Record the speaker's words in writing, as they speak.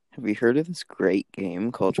Have you heard of this great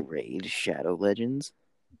game called Raid Shadow Legends?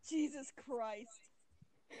 Jesus Christ.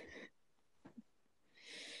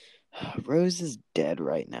 Rose is dead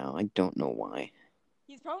right now. I don't know why.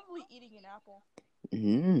 He's probably eating an apple.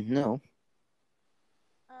 No.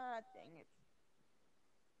 Ah, dang it.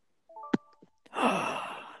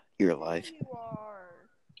 You're alive. There you are.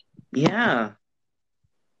 Yeah.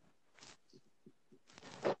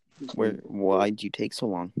 Why'd you take so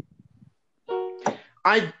long?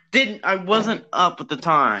 I wasn't up at the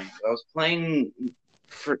time. I was playing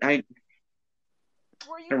Were you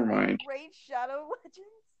Never playing mind. Raid Shadow Legends?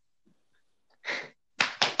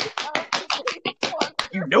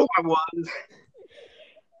 You know I was.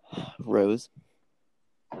 Rose,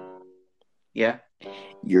 Yeah.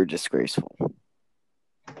 you're disgraceful.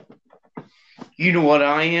 You know what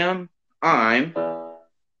I am? I'm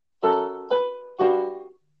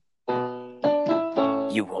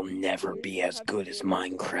You will never be as good as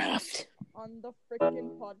Minecraft. On the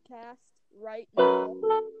freaking podcast right now.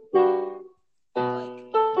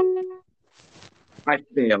 I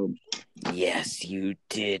failed. Yes, you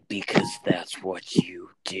did, because that's what you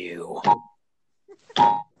do.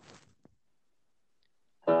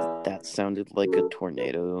 That sounded like a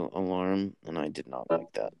tornado alarm, and I did not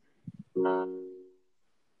like that.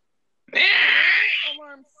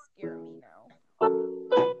 Alarms scare me now.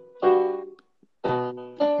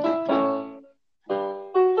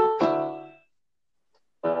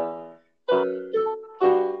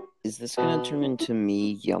 Is this gonna turn into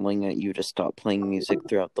me yelling at you to stop playing music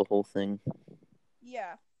throughout the whole thing?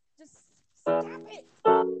 Yeah. Just stop it.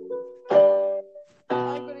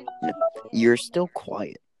 I'm gonna You're still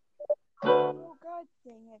quiet. Oh, god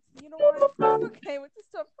dang it. You know what? I'm okay with the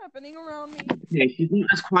stuff happening around me. Yeah, she's not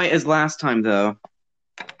as quiet as last time, though.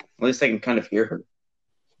 At least I can kind of hear her.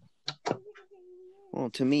 Well,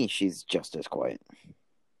 to me, she's just as quiet.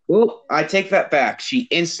 Well, I take that back. She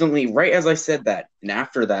instantly, right as I said that, and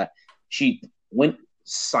after that, she went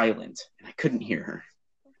silent, and I couldn't hear her.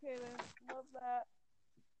 Okay then, love that.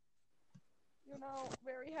 You know,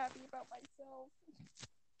 very happy about myself.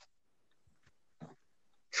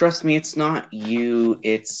 Trust me, it's not you.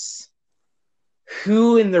 It's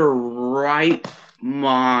who in their right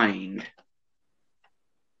mind.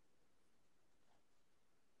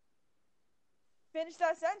 Finish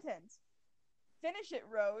that sentence. Finish it,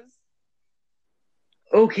 Rose.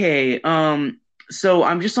 Okay, so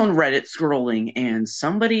I'm just on Reddit scrolling, and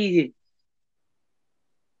somebody's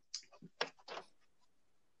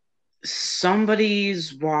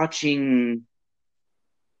watching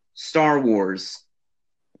Star Wars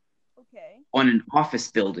Okay. on an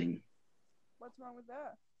office building. What's wrong with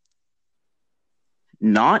that?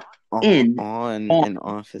 Not on an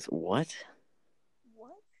office. What?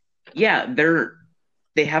 What? Yeah,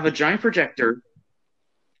 they have a giant projector,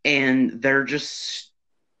 and they're just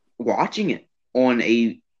watching it on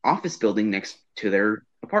a office building next to their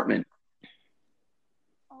apartment.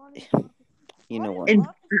 You know what? And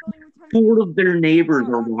 4 of their neighbors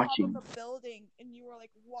are watching. On the building, and you were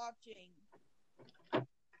like watching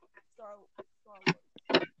Star Wars.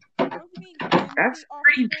 What do you mean? That's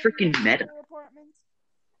pretty freaking meta.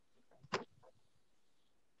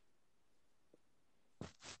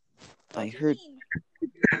 I heard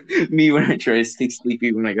me when I try to stay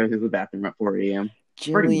sleepy when I go to the bathroom at 4 a.m.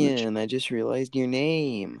 Jillian, I just realized your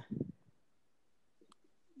name.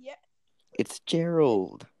 Yeah. It's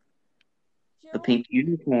Gerald. The pink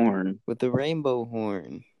unicorn. With the rainbow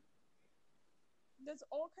horn. There's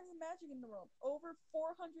all kinds of magic in the world. Over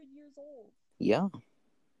 400 years old. Yeah.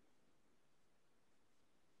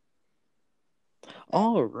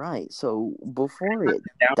 Alright, so before it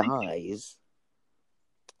dies...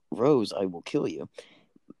 Rose, I will kill you.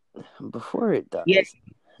 Before it dies... Yes.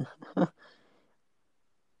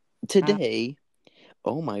 Today...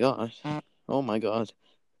 Oh my god.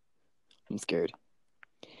 I'm scared.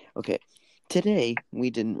 Okay. Today, we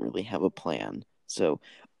didn't really have a plan. So,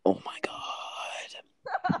 oh my god.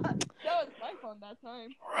 That was my phone that time.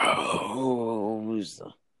 Rose.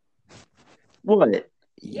 What?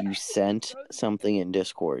 You sent something in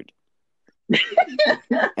Discord.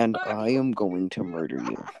 And I am going to murder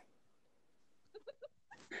you.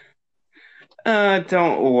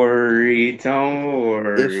 Don't worry. If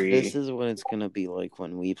this is what it's gonna be like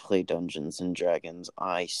when we play Dungeons and Dragons,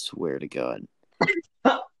 I swear to God,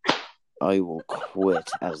 I will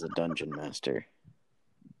quit as a dungeon master.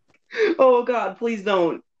 Oh God, please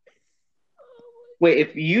don't. Wait,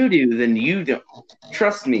 if you do, then you don't.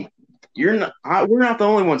 Trust me, we're not the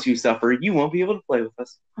only ones who suffer. You won't be able to play with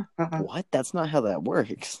us. What? That's not how that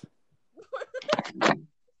works.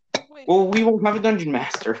 Well, we won't have a dungeon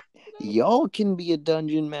master. Y'all can be a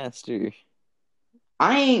dungeon master.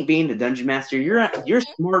 I ain't being the dungeon master. You're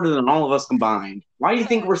smarter than all of us combined. Why do you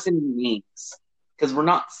think we're sending names? Because we're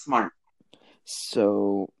not smart.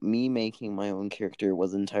 So, me making my own character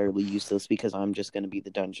was entirely useless because I'm just going to be the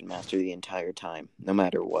dungeon master the entire time, no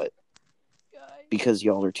matter what. Guys. Because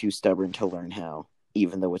y'all are too stubborn to learn how,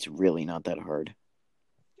 even though it's really not that hard.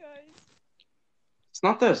 Guys. It's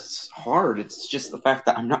not that it's hard, it's just the fact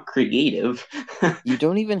that I'm not creative. You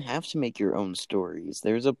don't even have to make your own stories.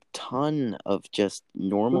 There's a ton of just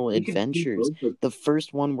normal adventures. The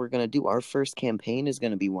first one we're going to do, our first campaign is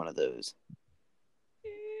going to be one of those.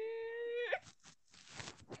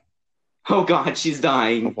 Oh god, she's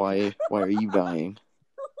dying. Why are you dying?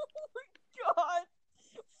 Oh my god.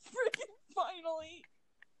 Freaking finally.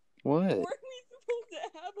 What? Weren't we supposed to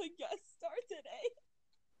have a guest star today?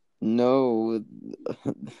 No.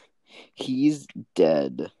 He's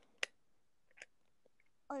dead.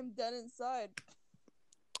 I'm dead inside.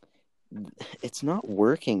 It's not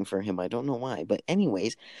working for him. I don't know why. But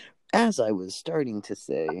anyways, as I was starting to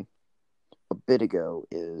say a bit ago,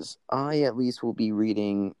 is I at least will be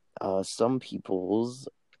reading some people's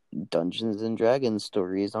Dungeons and Dragons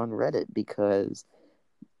stories on Reddit because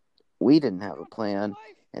we didn't have a plan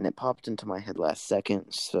and it popped into my head last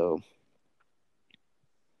second, so...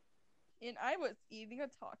 And I was eating a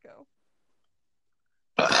taco.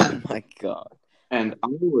 Oh my god. And I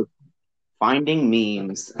was finding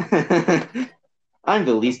memes. I'm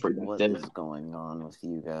the least productive. What is going on with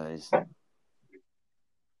you guys?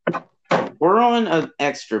 We're on an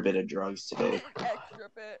extra bit of drugs today. Extra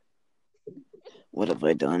bit. What have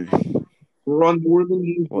I done? We're on more than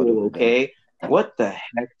usual, okay? What the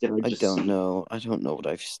heck did I just I don't see? know. I don't know what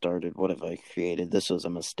I've started. What have I created? This was a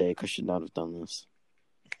mistake. I should not have done this.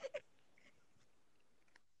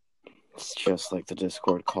 It's just like the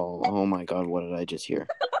Discord call. Oh my god, what did I just hear?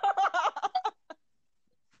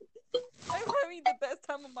 I'm having the best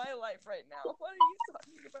time of my life right now. What are you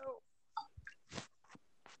talking about?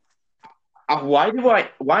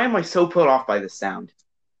 Why am I so put off by this sound?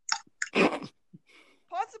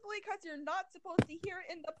 Possibly because you're not supposed to hear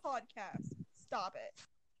it in the podcast. Stop it.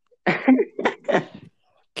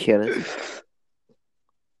 Kiddas.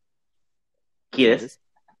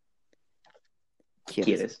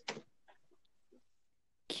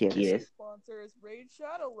 Sponsor is Raid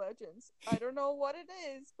Shadow Legends. I don't know what it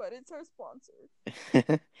is, but it's our sponsor.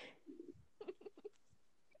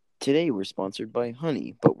 Today we're sponsored by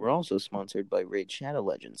Honey, but we're also sponsored by Raid Shadow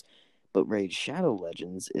Legends. But Raid Shadow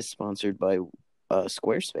Legends is sponsored by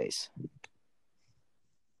Squarespace.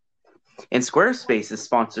 And Squarespace is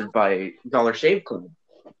sponsored by Dollar Shave Club.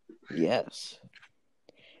 Yes.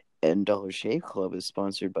 And Dollar Shave Club is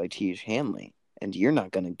sponsored by T.H. Hanley. And you're not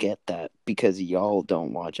going to get that because y'all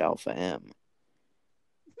don't watch Alpha M.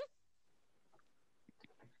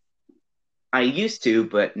 I used to,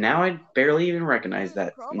 but now I barely even recognize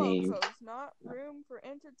that name. Promo code's not room for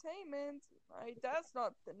entertainment. That's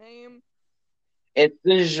not the name. It's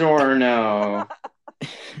DiGiorno.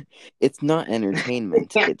 It's not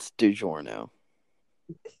entertainment. It's DiGiorno.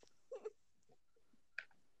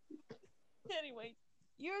 Anyway,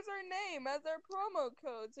 use our name as our promo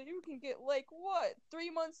code so you can get, 3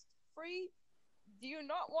 months free? Do you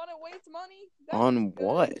not want to waste money? On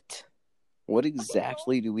what? What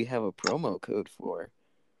exactly do we have a promo code for?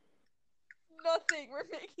 Nothing. We're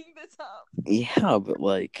making this up. Yeah, but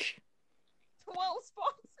 12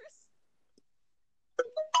 sponsors.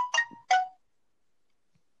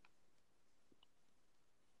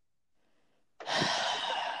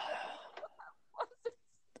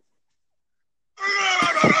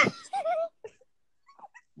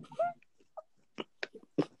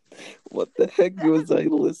 What the heck was I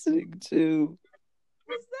listening to?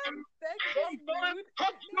 Was that Becky's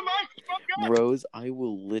mood? Rose, I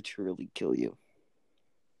will literally kill you.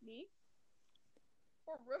 Me?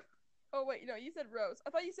 Or Rose? Oh wait, no, you said Rose. I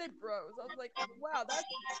thought you said Rose. I was like, wow, that's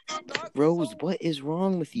not Rose, so... what is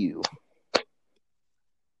wrong with you?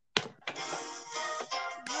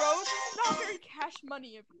 Rose, it's not very cash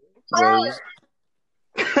money of you. Rose.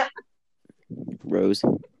 Rose.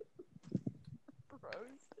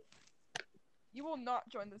 You will not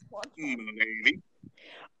join this podcast.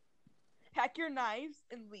 Pack your knives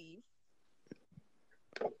and leave.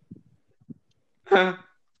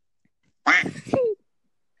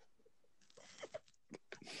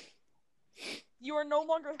 You are no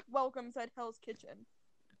longer welcome inside Hell's Kitchen.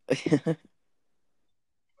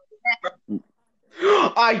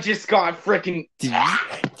 I just got freaking... Did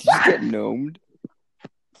you get gnomed?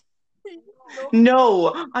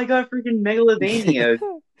 No, I got freaking megalovania.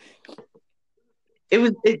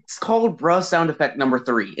 It's called bruh sound effect number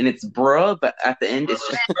 3, and it's bruh, but at the end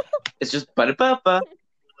it's just ba-da-ba-ba.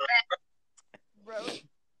 Rose,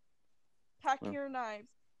 pack your knives,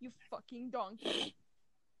 you fucking donkey.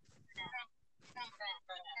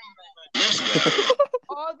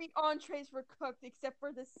 All the entrees were cooked except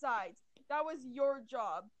for the sides. That was your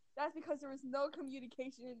job. That's because there was no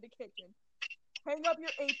communication in the kitchen. Hang up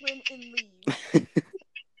your apron and leave.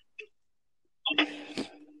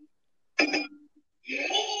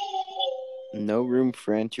 No room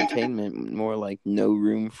for entertainment, more like no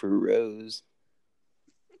room for Rose.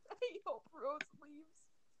 I hope Rose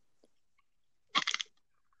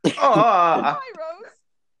leaves. Aw. Hi, Rose.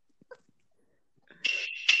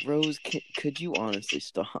 Rose, could you honestly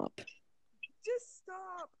stop? Just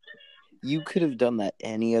stop. You could have done that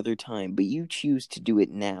any other time, but you choose to do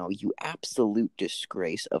it now, you absolute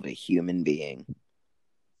disgrace of a human being.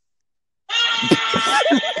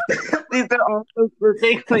 These are also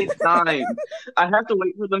ridiculous time. I have to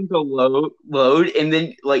wait for them to load, and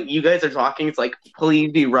then like you guys are talking. It's like,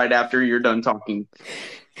 please be right after you're done talking.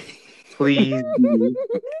 Please be.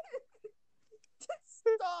 Just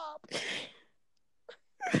stop.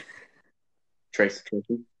 Tracy.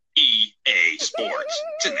 EA Sports.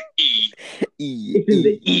 It's in the E. It's in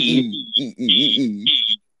the E.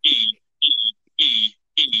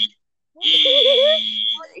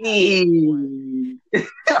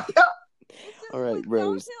 All right,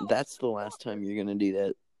 Rose, that's the last time you're gonna do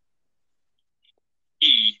that.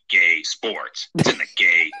 Gay Sports. It's in the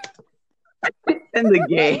gay. And the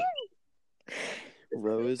gay.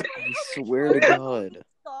 Rose, I swear to God.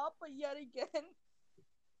 Stop yet again.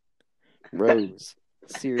 Rose,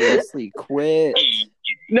 seriously, quit.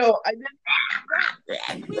 No, I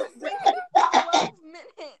didn't. We waited 12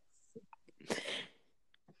 minutes.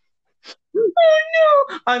 Oh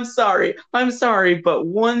no! I'm sorry, but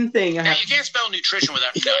one thing I Now, have you can't spell nutrition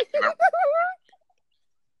without nut, remember?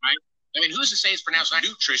 Right? I mean, who's to say it's pronounced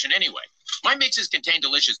nutrition anyway? My mixes contain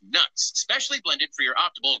delicious nuts, specially blended for your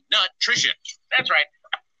optimal nutrition. That's right.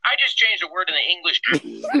 I just changed a word in the English.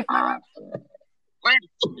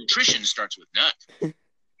 Nutrition starts with nut.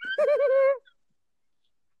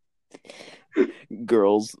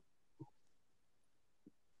 Girls,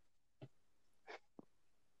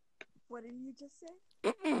 What did you just say?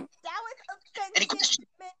 That was Any offensive. questions?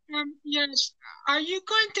 Yes. Are you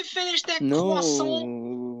going to finish that no.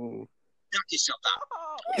 croissant? Knock yourself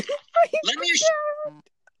out. Let me.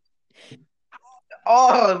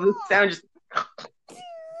 Oh, the sound just.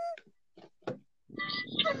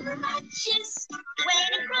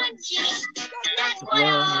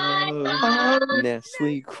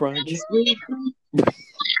 Nestle Crunch.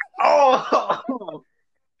 Oh,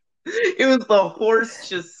 it was the horse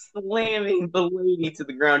just slamming the lady to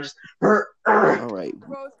the ground. Just. All right.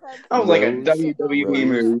 I was like a Rose, WWE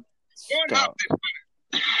move. Stop.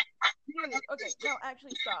 Okay, no,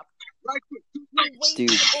 actually stop.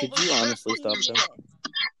 Dude, could you honestly stop though?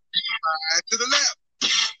 Slide to the left.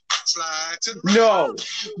 Slide to the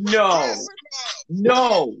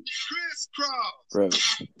No. crisscross.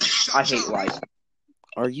 Rose, I hate life.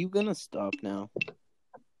 are you gonna stop now?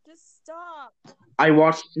 Just stop. I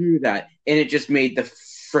watched through that, and it just made the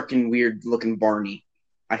frickin' weird looking Barney.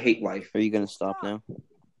 I hate life. Are you gonna stop now?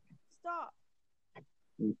 Stop.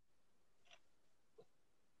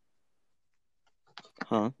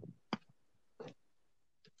 Huh?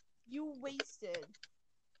 You wasted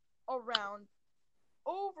around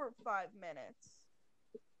over 5 minutes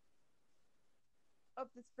of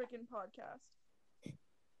this freaking podcast.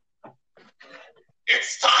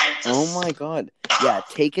 It's time to. Oh my God. Yeah,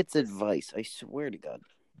 take its advice. I swear to God.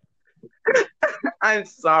 I'm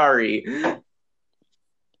sorry.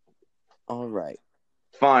 All right.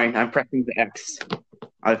 Fine, I'm pressing the X.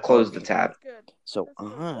 I've closed the tab. That's good. So That's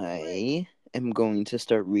good. I am going to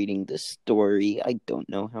start reading this story. I don't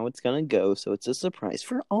know how it's gonna go, so it's a surprise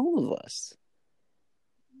for all of us.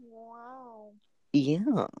 Wow.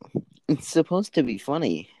 Yeah. It's supposed to be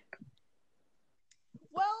funny.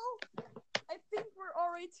 Well, I think we're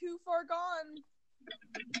already too far gone.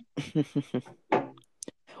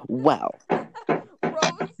 Wow.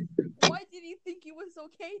 Rose, why did you think it was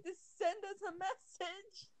okay to send us a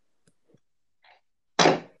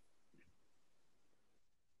message?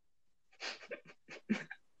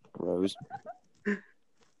 Rose.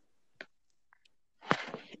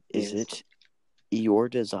 Is it your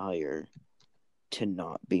desire to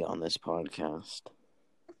not be on this podcast?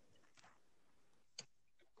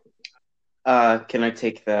 Can I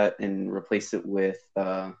take that and replace it with,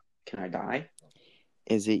 can I die?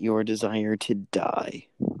 Is it your desire to die?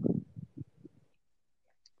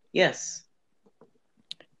 Yes.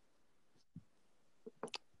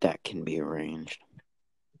 That can be arranged.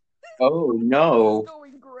 Oh This is no,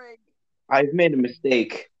 going great. I've made a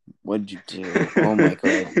mistake. What'd you do? Oh my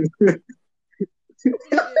god. You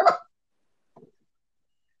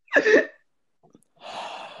did.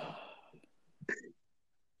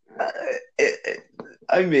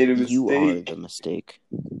 I made a You are mistake. the mistake.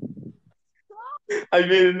 I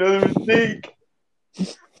made another mistake.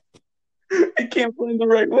 I can't find the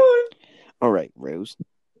right one. Alright, Rose.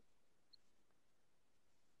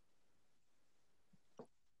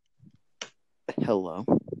 Hello.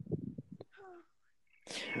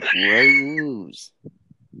 Rose.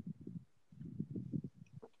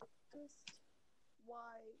 Just why?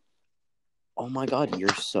 Oh my god,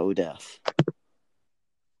 you're so deaf.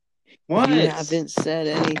 What? You haven't said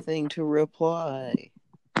anything to reply.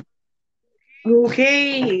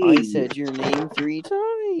 Okay. I said your name 3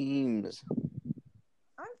 times.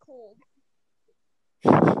 I'm cold.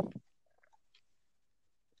 Get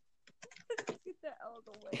that out of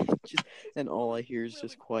the way. And all I hear is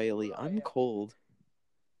just quietly, I'm cold.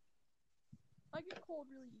 I get cold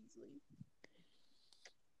really easily.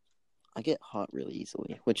 I get hot really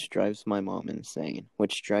easily, which drives my mom insane,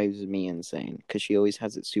 which drives me insane, because she always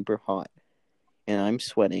has it super hot. And I'm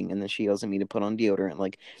sweating, and then she yells at me to put on deodorant,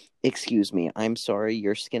 like, excuse me, I'm sorry,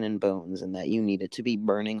 you're skin and bones, and that you need it to be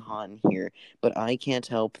burning hot in here, but I can't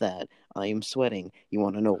help that. I am sweating. You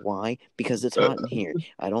want to know why? Because it's hot in here.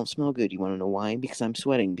 I don't smell good. You want to know why? Because I'm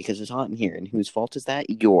sweating, because it's hot in here. And whose fault is that?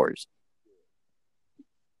 Yours.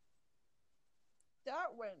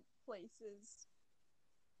 That went places.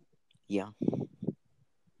 Yeah.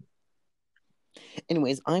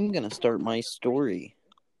 Anyways, I'm gonna start my story.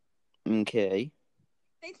 Okay.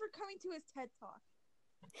 Thanks for coming to his TED Talk.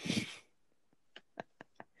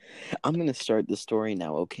 I'm gonna start the story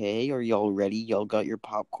now, okay? Are y'all ready? Y'all got your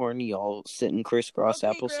popcorn? Y'all sitting crisscross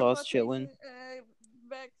Okay, applesauce Grandpa chilling? Jason,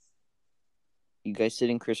 Vex. You guys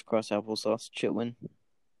sitting crisscross applesauce chilling?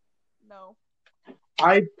 No.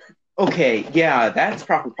 Okay, yeah, that's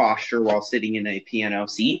proper posture while sitting in a piano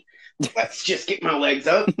seat. Let's just get my legs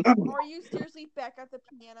up. Are you seriously back at the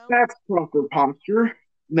piano? That's proper posture.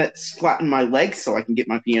 Let's flatten my legs so I can get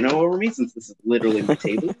my piano over me, since this is literally my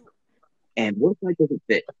table. And what if that doesn't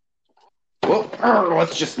fit? Well,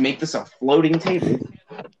 let's just make this a floating table.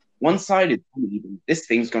 One side is uneven. This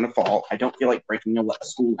thing's gonna fall. I don't feel like breaking a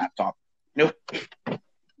school laptop. Nope.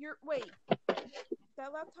 Wait.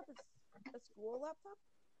 That laptop is a school laptop?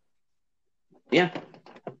 Yeah.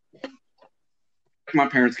 My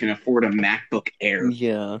parents can afford a MacBook Air.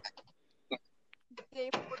 Yeah.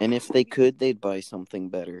 And if they could, they'd buy something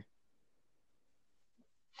better.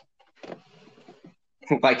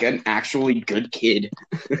 Like an actually good kid.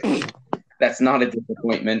 That's not a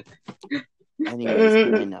disappointment. Anyways,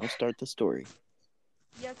 can I now start the story?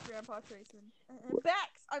 Yes, Grandpa Trayson.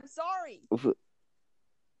 Bex, I'm sorry.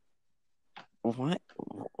 What?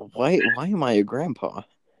 Why am I a grandpa?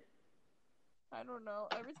 I don't know.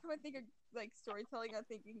 Every time I think of like storytelling, I'm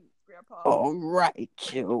thinking Grandpa. Alright,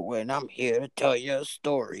 children, I'm here to tell you a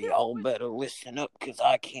story. Y'all better listen up, because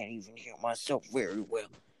I can't even hear myself very well.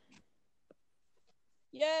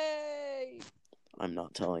 Yay! I'm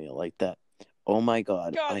not telling it like that. Oh my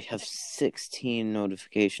god, God. I have 16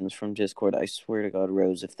 notifications from Discord. I swear to God,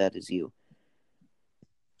 Rose, if that is you.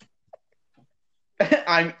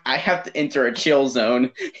 I have to enter a chill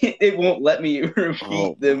zone. It won't let me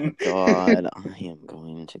repeat them. My god, I am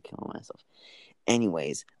going to kill myself.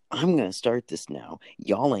 Anyways, I'm gonna start this now.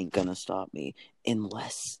 Y'all ain't gonna stop me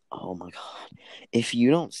unless, oh my god, if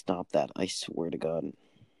you don't stop that, I swear to God.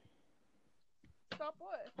 Stop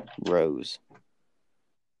what? Rose.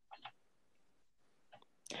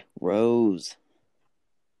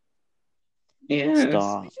 Yes.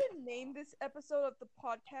 Stop. We should name this episode of the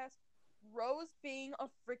podcast Rose Being a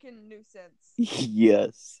Freaking Nuisance.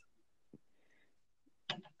 Yes.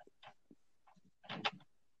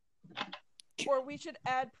 Or we should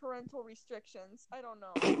add parental restrictions. I don't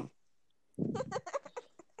know.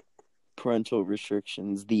 Parental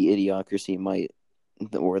restrictions, the idiocracy might,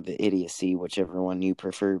 or the idiocy, whichever one you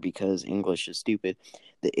prefer, because English is stupid.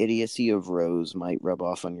 The idiocy of Rose might rub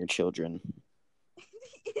off on your children. The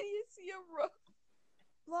idiocy of Rose.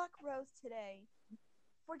 Block Rose today.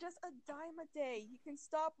 For just $10 a day, you can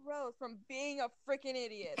stop Rose from being a freaking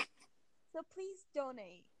idiot. So please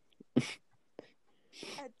donate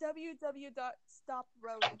at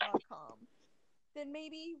www.stoprose.com. Then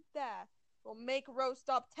maybe that will make Rose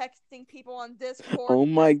stop texting people on Discord. Oh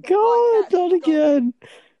my god, not again.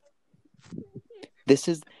 This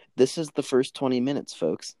is the first 20 minutes,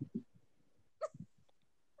 folks. Most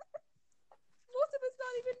of it's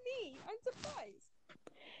not even me. I'm surprised.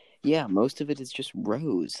 Yeah, most of it is just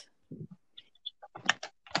Rose.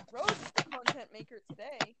 Rose is the content maker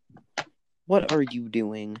today. What are you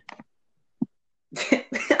doing? I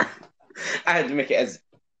had to make it as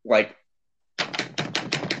like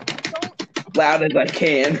loud as I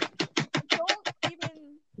can.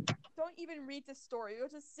 Don't even read the story. You'll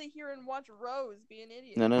just sit here and watch Rose be an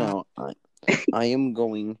idiot. No. I am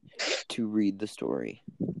going to read the story.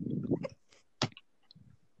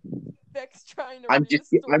 Beck's trying to read the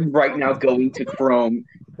story. I'm right now going to Chrome.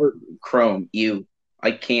 Chrome, you.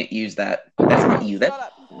 I can't use that. That's not you. Shut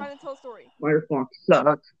up. I'm trying to tell a story. Firefox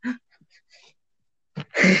sucks.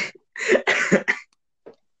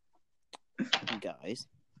 Guys.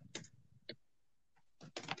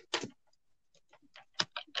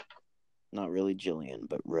 Not really Jillian,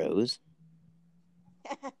 but Rose.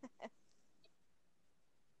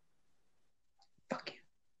 Fuck you.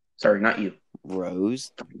 Sorry, not you.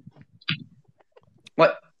 Rose.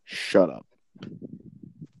 What? Shut up.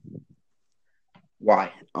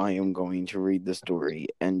 Why? I am going to read the story,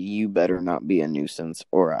 and you better not be a nuisance,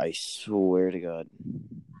 or I swear to God.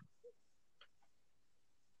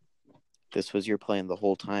 This was your plan the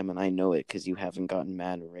whole time, and I know it because you haven't gotten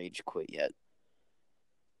mad and rage quit yet.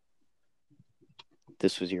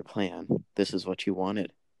 This was your plan. This is what you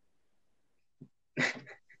wanted.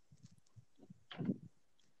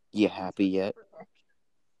 You happy yet?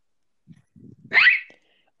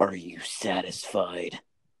 Are you satisfied?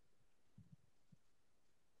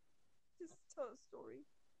 Just tell a story.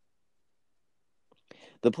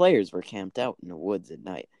 The players were camped out in the woods at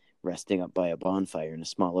night, resting up by a bonfire in a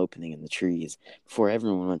small opening in the trees. Before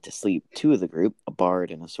everyone went to sleep, two of the group, a bard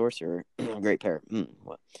and a sorcerer, a great pair,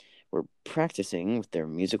 were practicing with their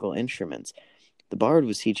musical instruments. The bard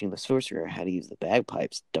was teaching the sorcerer how to use the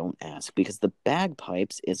bagpipes. Don't ask, because the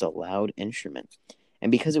bagpipes is a loud instrument,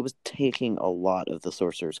 and because it was taking a lot of the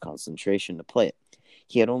sorcerer's concentration to play it.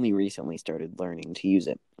 He had only recently started learning to use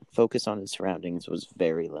it. Focus on his surroundings was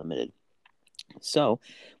very limited. So,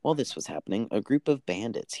 while this was happening, a group of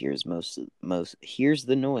bandits hears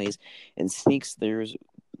the noise and sneaks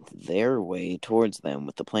their way towards them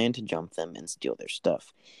with the plan to jump them and steal their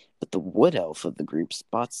stuff. But the wood elf of the group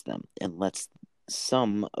spots them and lets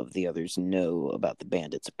some of the others know about the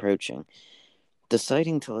bandits approaching.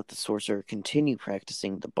 Deciding to let the sorcerer continue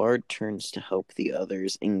practicing, the bard turns to help the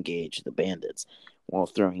others engage the bandits, while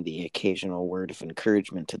throwing the occasional word of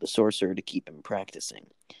encouragement to the sorcerer to keep him practicing.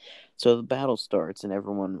 So the battle starts and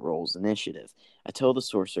everyone rolls initiative. I tell the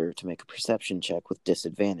sorcerer to make a perception check with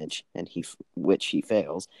disadvantage, which he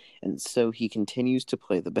fails, and so he continues to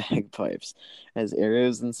play the bagpipes. As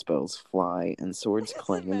arrows and spells fly and swords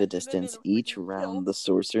clang in the distance, each round the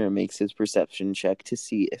sorcerer makes his perception check to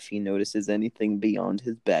see if he notices anything beyond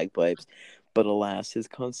his bagpipes. But alas, his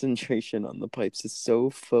concentration on the pipes is so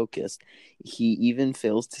focused, he even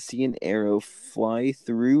fails to see an arrow fly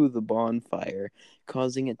through the bonfire,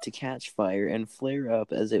 causing it to catch fire and flare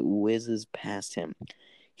up as it whizzes past him.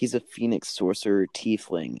 He's a phoenix sorcerer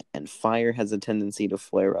tiefling, and fire has a tendency to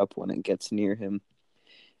flare up when it gets near him.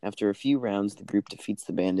 After a few rounds, the group defeats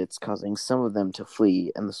the bandits, causing some of them to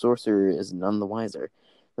flee, and the sorcerer is none the wiser.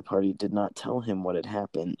 The party did not tell him what had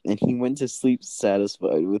happened, and he went to sleep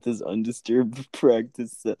satisfied with his undisturbed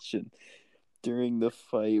practice session. During the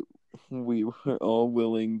fight, we were all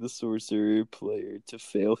willing the sorcerer player to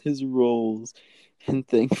fail his rolls, and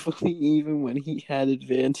thankfully, even when he had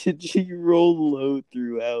advantage, he rolled low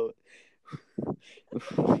throughout.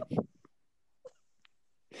 Sorcerer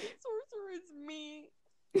is me.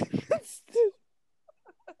 It's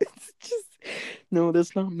just... No,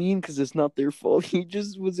 that's not mean, because it's not their fault. He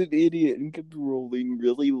just was an idiot and kept rolling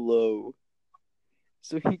really low.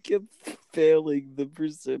 So he kept failing the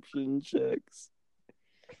perception checks.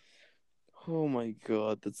 Oh my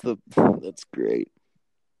god, that's great.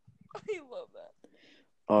 I love that.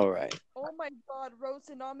 All right. Oh my god, Rose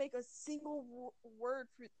did not make a single word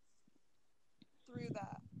through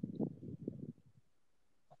that.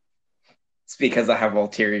 It's because I have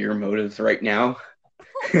ulterior motives right now.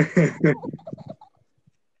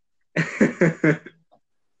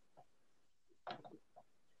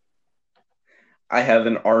 I have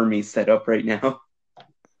an army set up right now.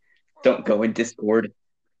 Don't go in Discord.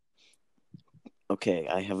 Okay,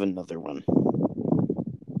 I have another one.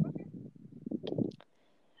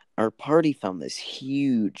 Our party found this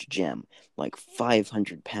huge gem, like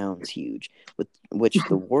 500 pounds huge, which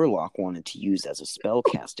the warlock wanted to use as a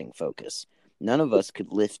spellcasting focus. None of us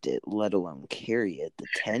could lift it, let alone carry it, the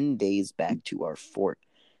 10 days back to our fort.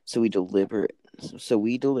 So we deliberate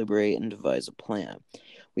and devise a plan.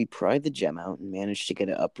 We pried the gem out and managed to get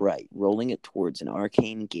it upright, rolling it towards an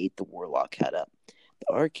arcane gate the warlock had up. The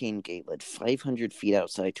arcane gate led 500 feet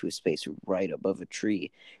outside to a space right above a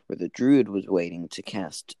tree, where the druid was waiting to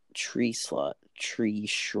cast Tree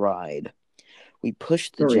Shride. We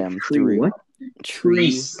pushed the gem through. What?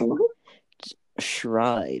 Tree Slut?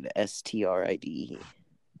 Shride, Stride.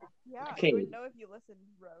 Yeah, Okay. you would know if you listened,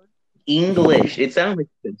 Road. English. It sounds like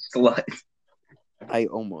a slut. I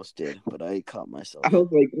almost did, but I caught myself. I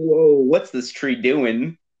was like, whoa, what's this tree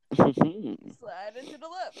doing? Slide into the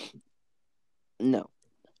left. No.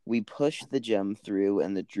 We push the gem through,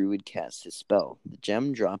 and the druid casts his spell. The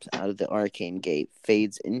gem drops out of the arcane gate,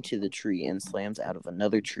 fades into the tree, and slams out of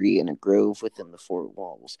another tree in a grove within the fort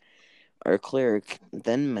walls. Our cleric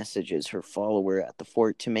then messages her follower at the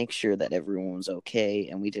fort to make sure that everyone was okay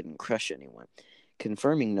and we didn't crush anyone.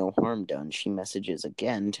 Confirming no harm done, she messages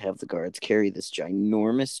again to have the guards carry this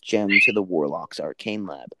ginormous gem to the warlock's arcane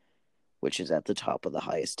lab, which is at the top of the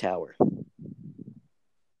highest tower.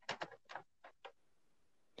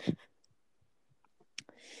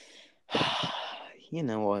 You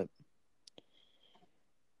know what?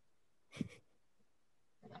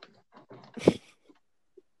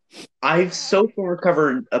 I've so far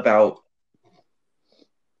covered about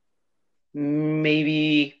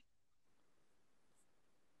maybe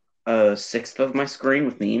a sixth of my screen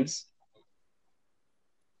with memes.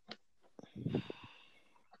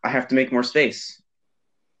 I have to make more space.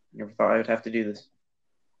 Never thought I would have to do this.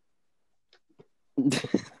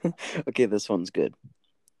 Okay, this one's good.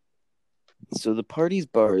 So the party's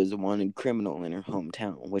bar is a wanted criminal in her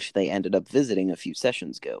hometown, which they ended up visiting a few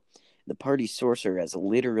sessions ago. The party's sorcerer has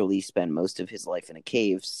literally spent most of his life in a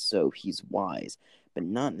cave, so he's wise, but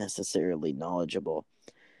not necessarily knowledgeable.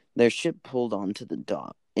 Their ship pulled into the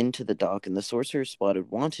dock, and the sorcerer spotted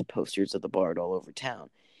wanted posters of the bard all over town.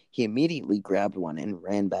 He immediately grabbed one and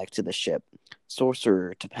ran back to the ship.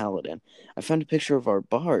 Sorcerer to Paladin. I found a picture of our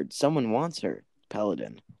bard. Someone wants her.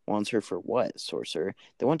 Paladin. Wants her for what, sorcerer?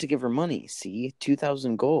 They want to give her money, see?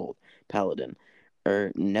 2,000 gold. Paladin.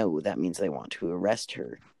 No, that means they want to arrest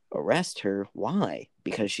her. Arrest her? Why?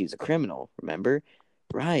 Because she's a criminal, remember?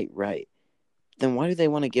 Right. Then why do they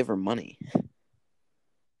want to give her money?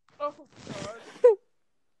 Oh, God.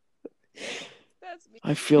 That's me.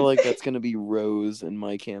 I feel like that's going to be Rose in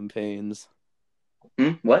my campaigns.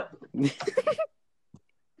 What?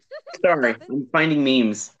 Sorry, I'm finding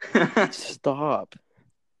memes. Stop.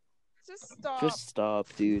 Just stop.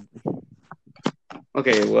 Dude.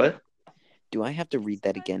 Okay, what? Do I have to read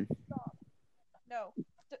that again? Stop. No.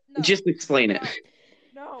 Just explain it.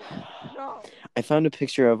 No. I found a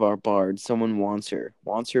picture of our bard. Someone wants her.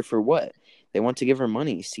 Wants her for what? They want to give her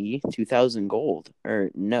money, see? 2,000 gold.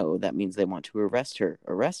 No, that means they want to arrest her.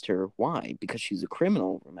 Arrest her? Why? Because she's a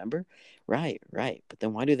criminal, remember? Right. But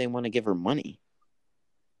then why do they want to give her money?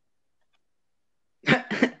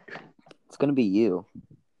 It's gonna be you.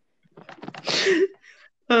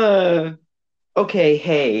 Okay,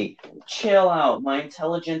 hey, chill out. My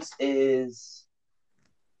intelligence is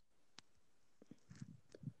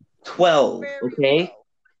 12, Very okay? low.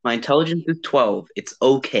 My intelligence is 12. It's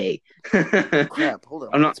okay. Crap, hold on.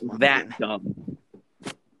 I'm not What's that mine? dumb.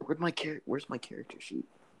 Where's my character sheet?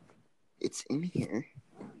 It's in here.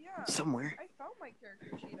 Oh, yeah. Somewhere. I found my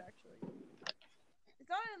character sheet, actually. It's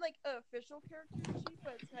not in, like, an official character sheet,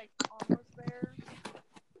 but it's, like, almost there.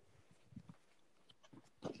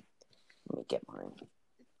 Let me get mine.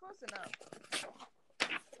 It's close enough.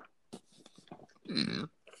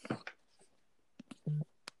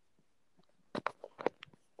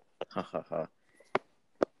 Ha ha ha.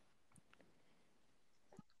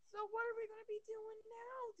 So what are we gonna be doing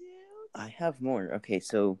now, dude? I have more. Okay,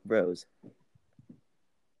 so Rose.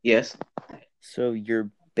 Yes. So your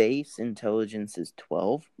base intelligence is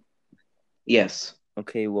 12? Yes.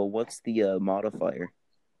 Okay, well, what's the modifier?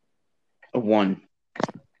 A 1.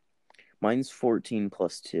 Mine's 14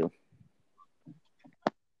 plus 2.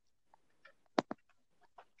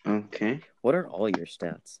 Okay. What are all your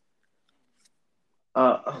stats?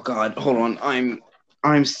 Oh God, hold on. I'm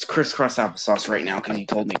crisscross applesauce right now because you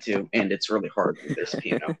told me to, and it's really hard with this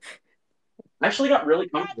piano. I actually got really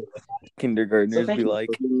comfortable with it. Kindergartners So be like,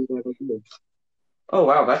 oh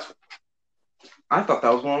wow, I thought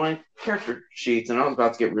that was one of my character sheets, and I was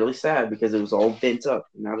about to get really sad because it was all bent up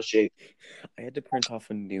and out of shape. I had to print off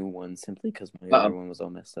a new one simply because my other one was all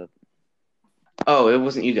messed up. Oh, it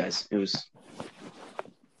wasn't you guys. It was.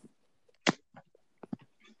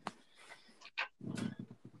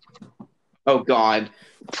 Oh God,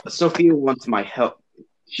 Sophia wants my help.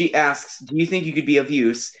 She asks, "Do you think you could be of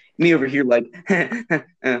use?" Me over here, like,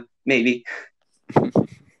 maybe. How did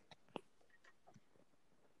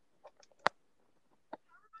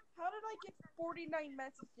I get 49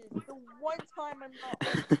 messages. The one time I'm not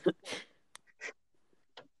on Discord.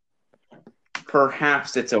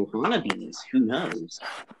 Perhaps it's Ohana Beans. Who knows?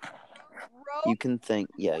 You can thank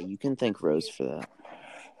Rose for that.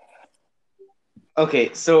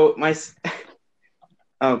 Okay, so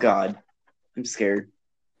oh god, I'm scared.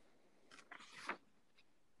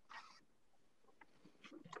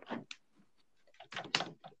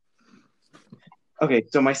 Okay,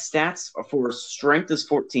 so my stats for strength is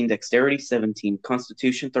 14, dexterity 17,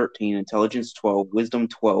 constitution 13, intelligence 12, wisdom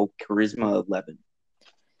 12, charisma 11.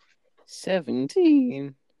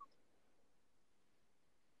 17.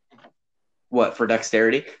 What, for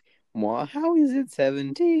dexterity? Well, how is it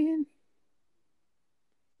 17?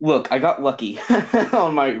 Look, I got lucky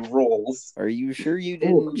on my rolls. Are you sure you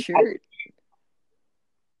didn't shirt?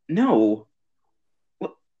 No.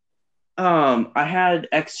 I had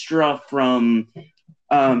extra from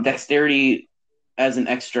dexterity as an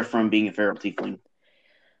extra from being a feral tiefling.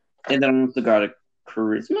 And then I also got a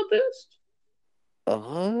charisma boost.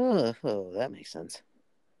 Oh, that makes sense.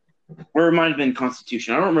 Or it might have been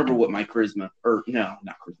constitution. I don't remember what my charisma, or no,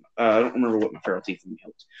 not charisma. I don't remember what my feral tiefling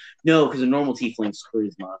helped. No, because a normal tiefling's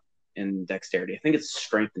charisma and dexterity. I think it's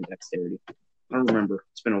strength and dexterity. I don't remember.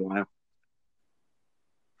 It's been a while.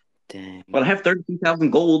 Dang. But I have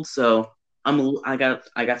 32,000 gold, so I got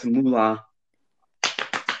some moolah.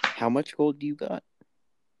 How much gold do you got?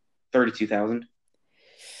 32,000.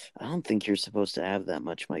 I don't think you're supposed to have that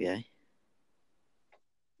much, my guy.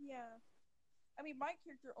 Yeah. I mean, my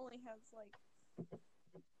character only has, like...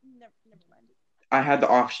 Never mind. I had the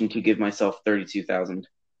option to give myself 32,000.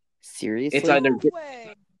 Seriously?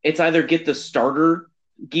 It's either get the starter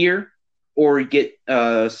gear or get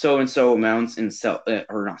so and so amounts and sell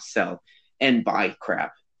or not sell and buy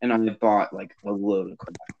crap. And I bought like a load of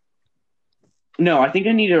crap. No, I think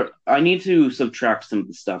I need to subtract some of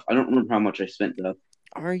the stuff. I don't remember how much I spent though.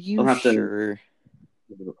 Are you sure?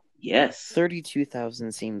 Yes.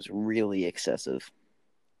 32,000 seems really excessive.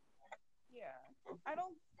 Yeah, I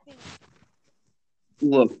don't think.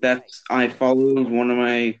 Look, I followed one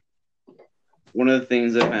of the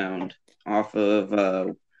things I found off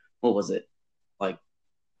of what was it? Like,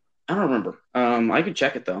 I don't remember. I could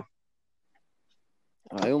check it though.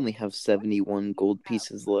 I only have 71 gold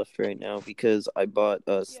pieces left right now because I bought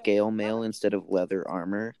a scale mail instead of leather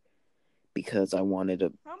armor because I wanted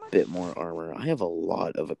a bit more armor. I have a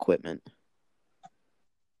lot of equipment.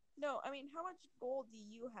 No, I mean, how much gold do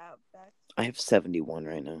you have back? I have 71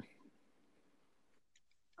 right now.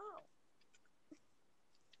 Oh.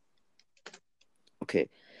 Okay,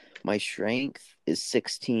 my strength is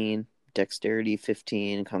 16, dexterity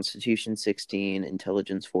 15, constitution 16,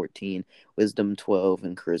 intelligence 14, wisdom 12,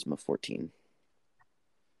 and charisma 14.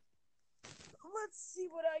 Let's see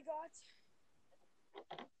what I got.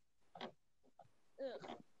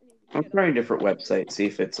 I'll try a different website, see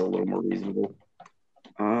if it's a little more reasonable.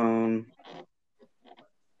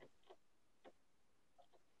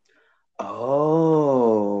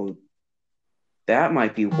 Oh, that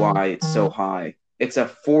might be why it's so high. It's a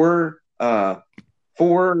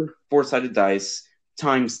four-sided dice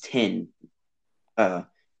times 10. And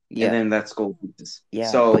then that's gold pieces. Yeah,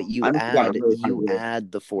 so but you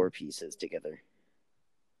add the 4 pieces together.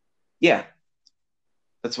 Yeah,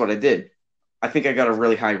 that's what I did. I think I got a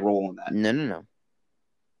really high roll on that. No.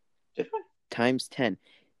 Did I? Times 10.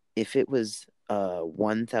 If it was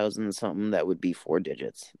 1,000 something, that would be 4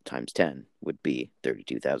 digits. Times 10 would be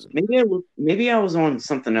 32,000. Maybe I was on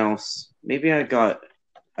something else. Maybe I got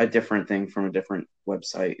a different thing from a different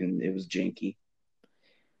website and it was janky.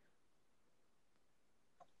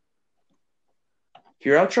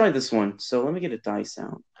 Here, I'll try this one. So let me get a dice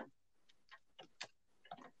out.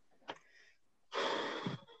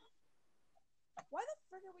 Why the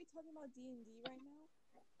frick are we talking about D&D right now?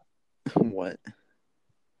 What?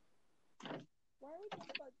 Why are we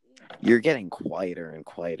talking about D&D? You're getting quieter and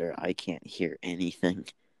quieter. I can't hear anything.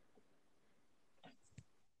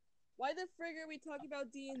 Why the frig are we talking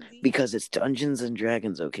about D&D? Because it's Dungeons and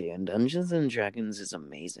Dragons, okay? And Dungeons and Dragons is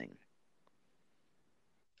amazing.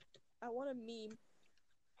 I want a meme.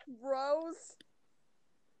 Bros.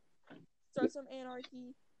 Start some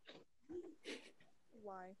anarchy.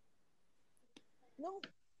 Why? No.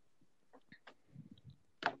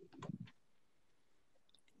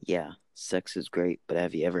 Yeah, sex is great, but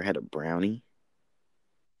have you ever had a brownie?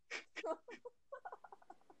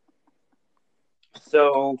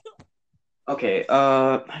 So, okay,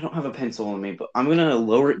 I don't have a pencil on me, but I'm gonna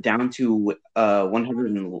lower it down to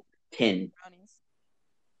 110.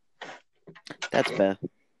 That's bad.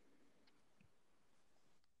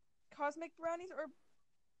 Cosmic brownies or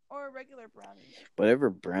Or regular brownies. Whatever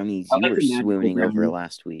brownies I you like were the magical swooning over brownie.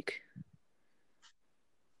 last week.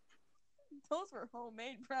 Those were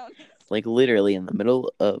homemade brownies. Like, literally, in the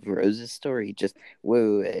middle of Rose's story, just,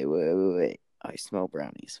 wait. I smell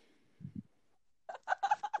brownies.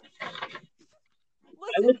 I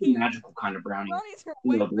Listen like the here. magical kind of brownie. Brownies are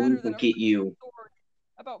You way know, the better ones than that a get you. story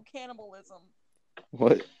about cannibalism.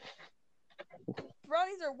 What?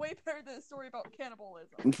 Brownies are way better than a story about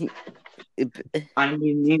cannibalism. I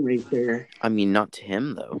mean, right there. I mean, not to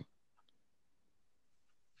him, though.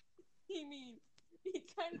 You mean he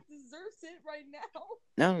kind of deserves it right now?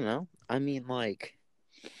 No. I mean, like,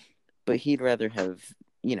 but he'd rather have,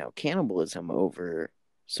 cannibalism over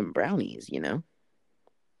some brownies, Why?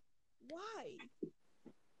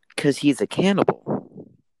 Because he's a cannibal.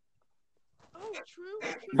 Oh,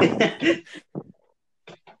 true.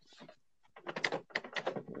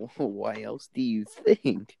 Why else do you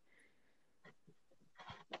think?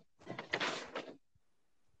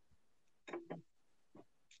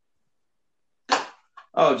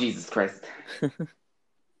 Oh, Jesus Christ.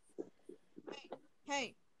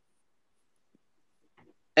 Hey.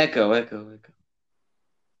 Echo. Echo.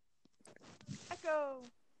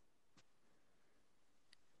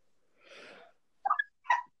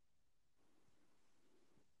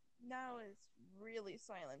 Now it's really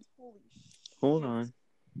silent. Holy shit. Hold on.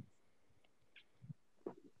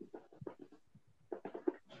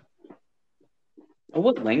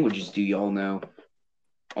 What languages do y'all know?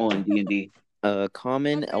 All in D&D.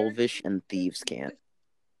 Common, American, Elvish, and Thieves' Cant.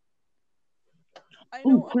 I Oh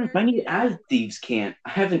know crap! I need to add Thieves' Cant.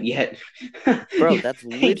 I haven't yet. Bro, that's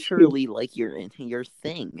Thank literally you. like your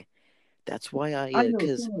thing. That's why I know.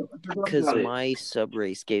 because I forgot about it. my sub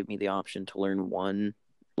race gave me the option to learn one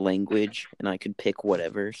language and I could pick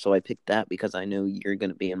whatever. So I picked that because I know you're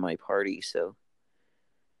gonna be in my party. So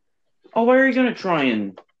Oh, why are you gonna try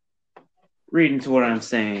and read into what I'm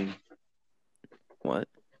saying? what?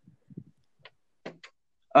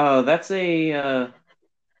 That's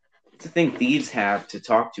it's a thing thieves have to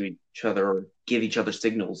talk to each other or give each other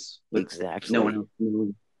signals with no one Exactly. else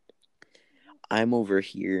knowing. I'm over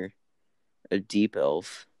here, a deep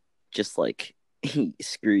elf, just like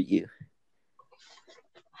screw you.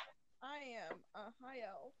 I am a high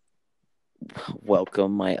elf.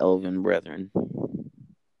 Welcome, my elven brethren.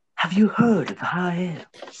 Have you heard of the high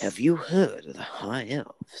elves? Have you heard of the high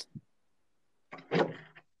elves?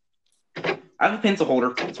 I have a pencil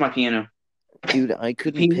holder. It's my piano. Dude, I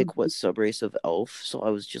couldn't Piano. pick what subrace of elf, so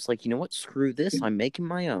I was just like, you know what? Screw this. I'm making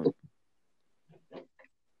my own.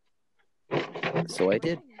 So I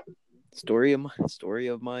did. Story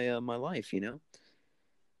of my my life,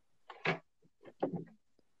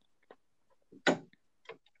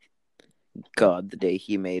 God, the day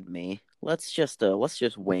he made me. Let's just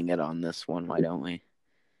wing it on this one, why don't we?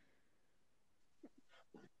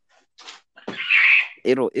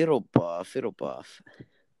 It'll buff.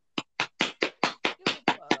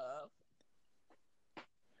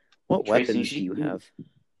 What Tracy, weapons do you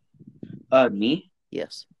have? Me?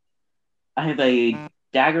 Yes. I have a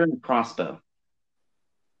dagger and a crossbow.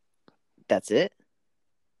 That's it?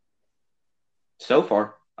 So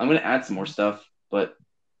far. I'm gonna add some more stuff, but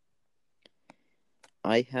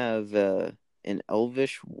I have an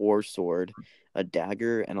elvish war sword, a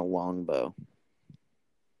dagger, and a longbow.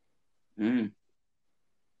 yeah,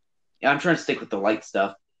 I'm trying to stick with the light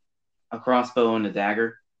stuff. A crossbow and a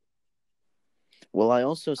dagger. Well, I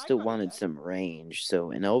also still got wanted that. some range,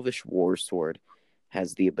 so an elvish war sword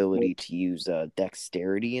has the ability to use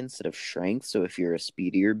dexterity instead of strength, so if you're a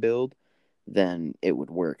speedier build, then it would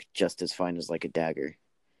work just as fine as like a dagger.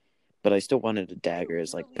 But I still wanted a dagger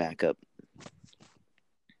as like backup.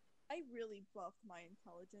 I really buffed my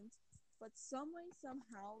intelligence, but some way,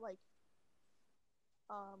 somehow, like,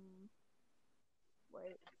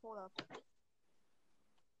 wait, hold up.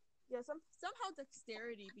 Yeah, somehow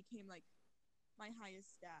dexterity became like my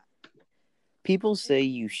highest stat. People say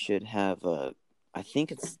you should have I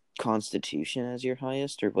think it's Constitution as your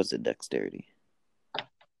highest, or was it Dexterity? I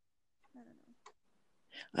don't know.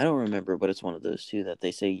 I don't remember, but it's one of those two that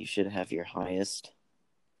they say you should have your highest.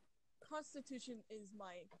 Constitution is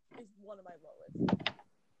one of my lowest.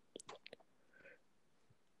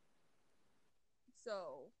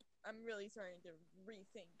 So I'm really starting to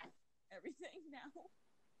rethink everything now.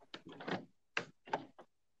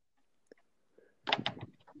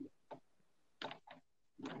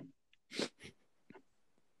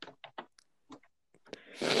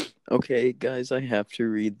 Okay, guys, I have to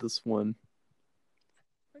read this one.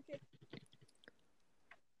 Okay.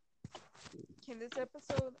 Can this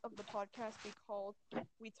episode of the podcast be called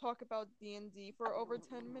we talk about D&D for over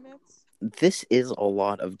 10 minutes? This is a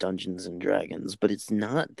lot of Dungeons and Dragons, but it's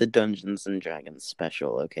not the Dungeons and Dragons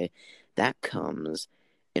special, okay? That comes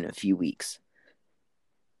in a few weeks.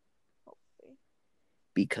 Hopefully.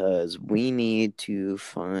 Because we need to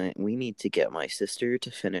get my sister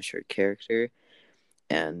to finish her character,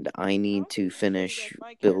 and I need to finish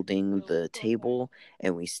building the table,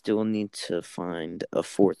 and we still need to find a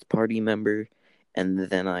fourth party member, and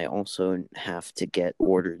then I also have to get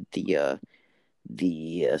ordered the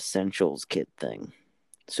essentials kit thing,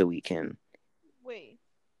 so we can. Wait.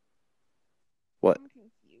 What? I'm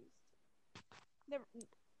confused.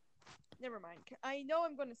 Never mind. I know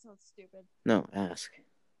I'm gonna sound stupid. No, ask.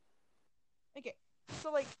 Okay,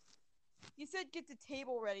 so like, you said get the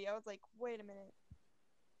table ready. I was like, wait a minute.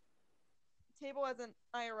 Table as an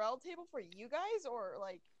IRL table for you guys, or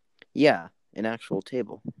like? Yeah, an actual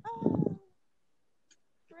table. Oh,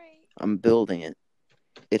 great. I'm building it.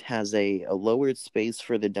 It has a lowered space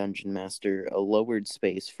for the dungeon master, a lowered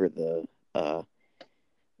space for the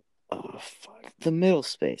the middle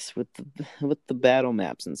space with the battle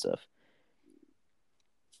maps and stuff.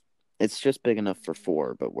 It's just big enough for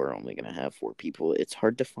 4, but we're only gonna have 4 people. It's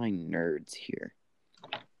hard to find nerds here.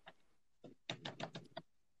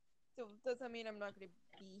 So does that mean I'm not gonna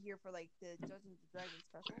be here for like the Dungeons and Dragons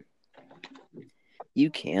special? You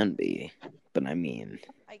can be, but I mean,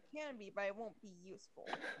 I can be, but it won't be useful.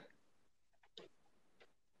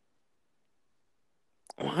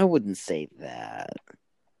 I wouldn't say that.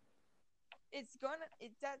 That's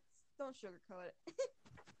don't sugarcoat it.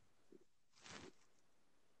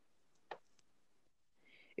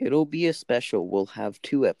 It'll be a special. We'll have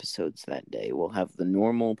 2 episodes that day. We'll have the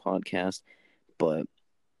normal podcast, but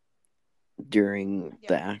during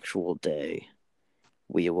the actual day,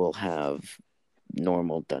 we will have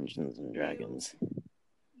normal Dungeons and Dragons.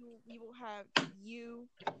 We will have you,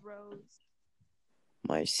 Rose,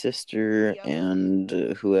 my sister, and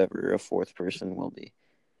whoever a fourth person will be.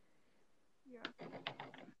 Yeah.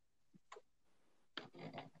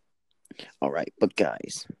 Alright, but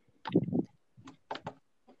guys,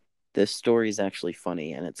 this story is actually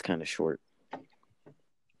funny and it's kind of short.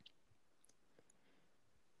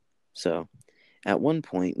 So, at one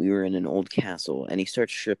point, we were in an old castle, and he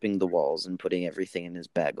starts stripping the walls and putting everything in his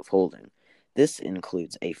bag of holding. This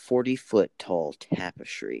includes a 40-foot tall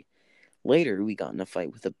tapestry. Later, we got in a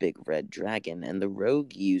fight with a big red dragon, and the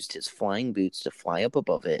rogue used his flying boots to fly up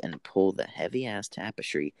above it and pull the heavy-ass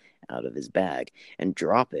tapestry out of his bag and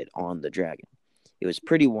drop it on the dragon. It was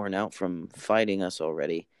pretty worn out from fighting us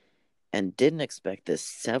already, and didn't expect this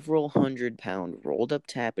several hundred-pound rolled-up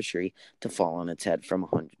tapestry to fall on its head from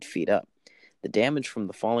 100 feet up. The damage from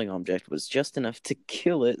the falling object was just enough to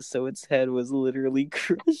kill it, so its head was literally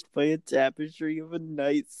crushed by a tapestry of a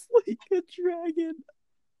knight slaying a dragon.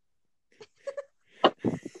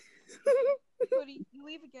 Cody, you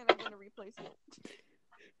leave again, I'm gonna replace it.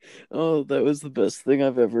 Oh, that was the best thing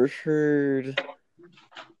I've ever heard.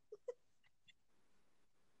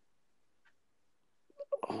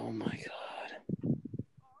 Oh my god.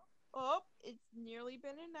 Oh, it's nearly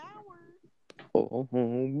been an hour. About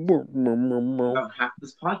half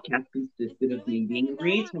this podcast consisted of me being a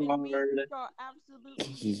retard.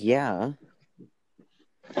 Yeah.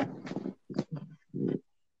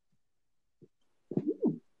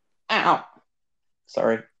 Ow.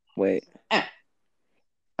 Sorry. Wait. I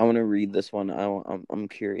want to read this one. I'm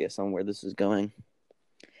curious on where this is going.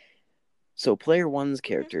 So, player 1's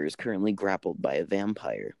character is currently grappled by a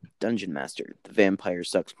vampire. Dungeon Master. The vampire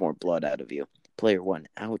sucks more blood out of you. Player 1.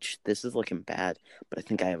 Ouch, this is looking bad, but I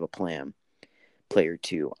think I have a plan. Player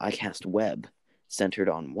 2. I cast web. Centered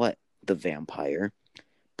on what? The vampire.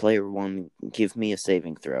 Player 1. Give me a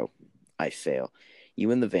saving throw. I fail. You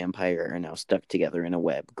and the vampire are now stuck together in a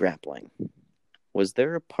web, grappling. Was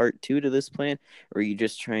there a part 2 to this plan, or are you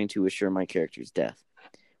just trying to assure my character's death?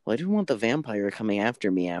 Well, I didn't want the vampire coming after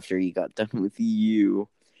me after he got done with you.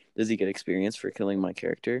 Does he get experience for killing my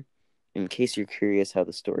character? In case you're curious how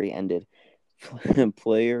the story ended,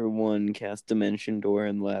 Player 1 cast Dimension Door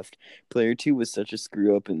and left. Player 2 was such a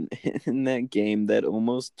screw-up in that game that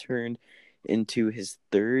almost turned into his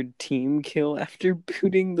 3rd team kill after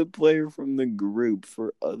booting the player from the group.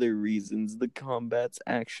 For other reasons, the combats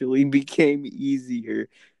actually became easier.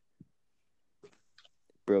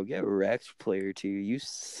 Bro, get wrecked, Player 2. You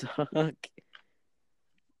suck.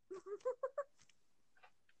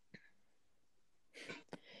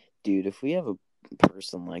 Dude, if we have a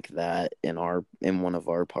person like that in one of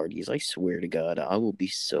our parties, I swear to God, I will be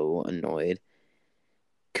so annoyed.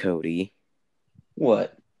 Cody.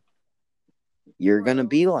 What? You're gonna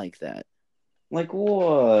be like that. Like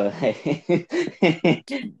what?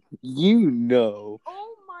 You know.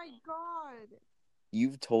 Oh my god.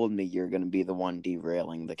 You've told me you're going to be the one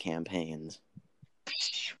derailing the campaigns.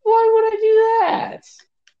 Why would I do that?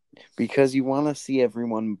 Because you want to see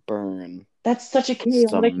everyone burn. That's such a chaotic,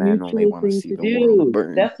 Some men only neutral want to thing see to the world do.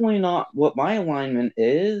 burn. Definitely not what my alignment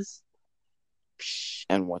is.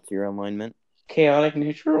 And what's your alignment? Chaotic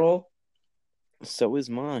neutral. So is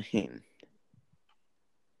mine.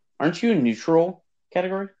 Aren't you a neutral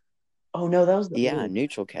category? Oh no, that was the Yeah,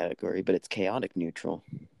 neutral category, but it's chaotic neutral.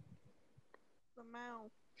 The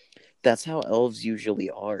mouth. That's how elves usually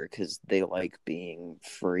are, because they like being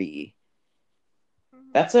free.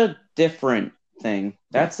 That's a different thing.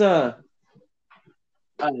 That's a.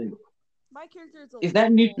 My character is a Is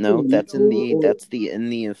that literal- No, that's in neutral?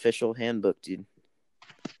 the official handbook, dude.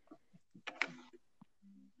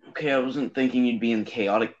 Okay, I wasn't thinking you'd be in the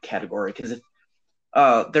chaotic category because if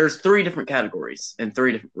there's 3 different categories and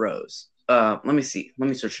 3 different rows. Let me see. Let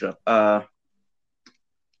me search it up.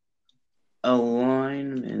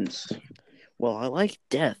 Alignments. Well, I like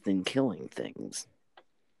death and killing things.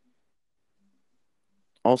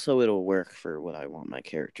 Also, it'll work for what I want my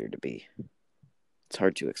character to be. It's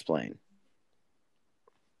hard to explain.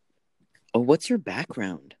 Oh, what's your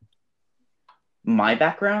background? My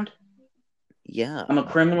background? Yeah. I'm a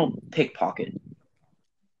criminal pickpocket.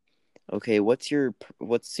 Okay, what's your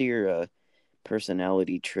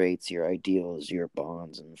personality traits, your ideals, your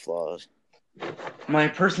bonds and flaws? My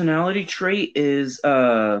personality trait is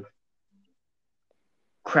crap,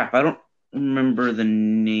 I don't remember the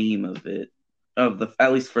name of it.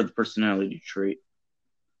 At least for the personality trait.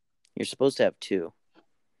 You're supposed to have 2.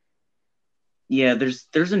 Yeah,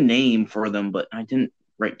 there's a name for them, but I didn't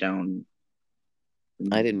write down.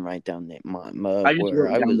 I didn't write down I just where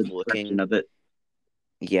wrote I down the was description looking. of it.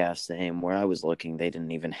 Yeah, same. Where I was looking, they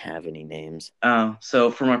didn't even have any names. So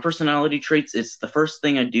for my personality traits, it's the first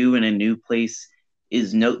thing I do in a new place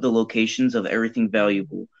is note the locations of everything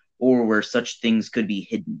valuable or where such things could be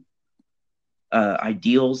hidden.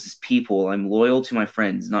 Ideals is people. I'm loyal to my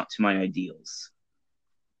friends, not to my ideals.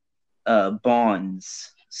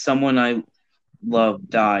 Bonds. Someone I love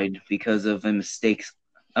died because of a mistake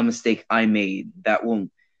I made that will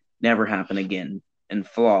never happen again. And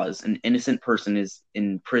flaws. An innocent person is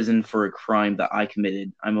in prison for a crime that I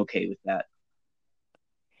committed. I'm okay with that.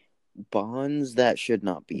 Bonds, that should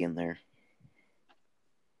not be in there.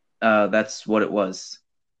 That's what it was.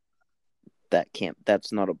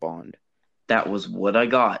 That's not a bond. That was what I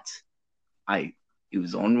got. It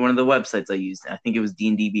was on one of the websites I used. I think it was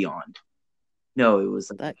D&D Beyond. No, it was.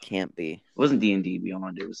 That can't be. It wasn't D&D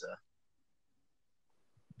Beyond. It was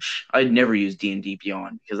I'd never use D&D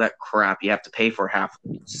Beyond because that crap you have to pay for half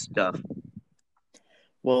the stuff.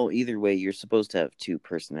 Well, either way, you're supposed to have 2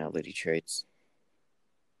 personality traits.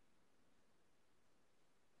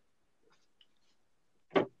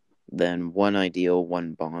 Then 1 ideal,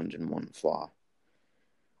 1 bond, and 1 flaw.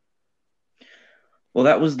 Well,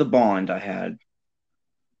 that was the bond I had.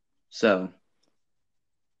 So.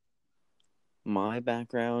 My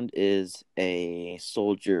background is a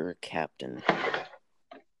soldier captain.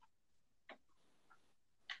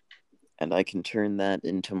 And I can turn that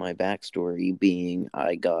into my backstory being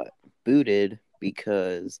I got booted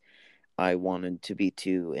because I wanted to be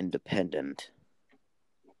too independent.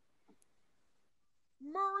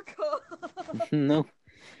 America! No.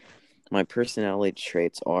 My personality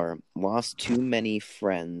traits are lost too many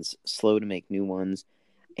friends, slow to make new ones,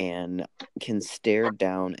 and can stare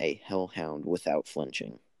down a hellhound without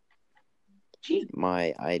flinching.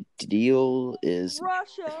 My ideal is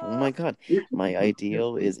Russia! Oh my god. My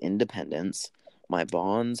ideal is independence. My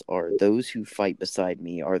bonds are those who fight beside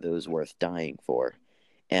me are those worth dying for.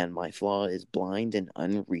 And my flaw is blind and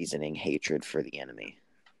unreasoning hatred for the enemy.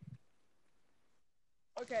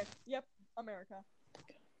 Okay, yep, America.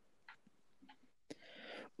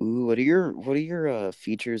 Ooh, what are your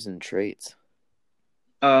features and traits?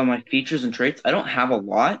 My features and traits. I don't have a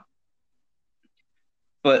lot,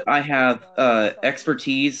 but I have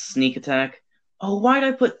expertise, sneak attack. Oh, why'd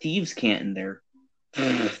I put thieves' cant in there?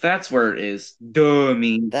 That's where it is. Duh,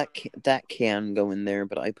 me. That can go in there,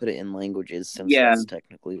 but I put it in languages since Yeah. that's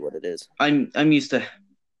technically what it is. I'm used to.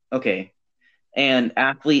 Okay, and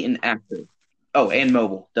athlete and actor. Oh, and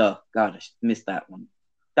mobile. Duh. God, I missed that one.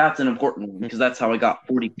 That's an important one because that's how I got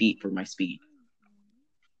 40 feet for my speed.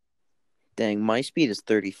 Dang, my speed is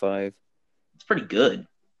 35. It's pretty good.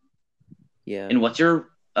 Yeah. And what's your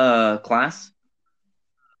class?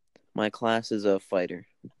 My class is a fighter.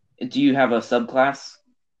 Do you have a subclass?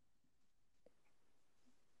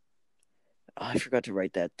 Oh, I forgot to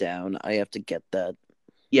write that down. I have to get that.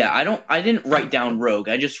 Yeah, I didn't write down rogue.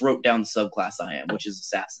 I just wrote down the subclass I am, which is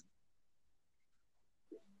assassin.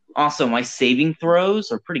 Also, my saving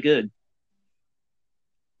throws are pretty good.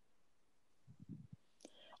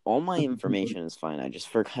 All my information is fine. I just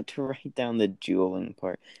forgot to write down the dueling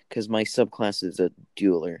part because my subclass is a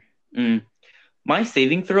dueler. My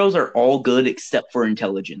saving throws are all good except for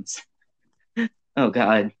intelligence. Oh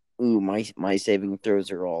god. Ooh, my saving throws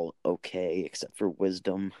are all okay except for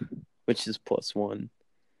wisdom, which is +1.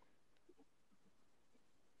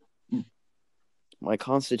 My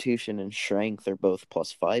constitution and strength are both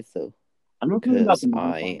 +5 though. I'm not talking about Because the I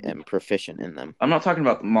modifiers. am proficient in them. I'm not talking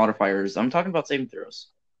about the modifiers. I'm talking about saving throws.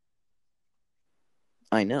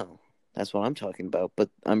 I know. That's what I'm talking about.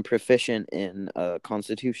 But I'm proficient in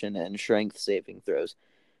constitution and strength saving throws.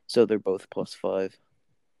 So they're both +5.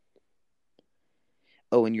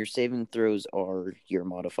 Oh, and your saving throws are your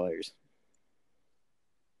modifiers.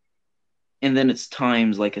 And then it's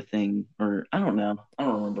times like a thing, or I don't know. I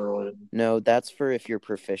don't remember what it is. No, that's for if you're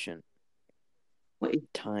proficient.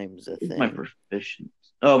 Wait, Times a is thing. my proficient?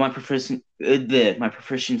 Oh, my proficiency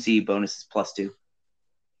bonus is +2.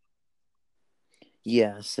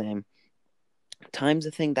 Yeah, same. Times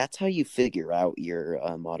a thing, that's how you figure out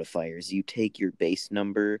your modifiers. You take your base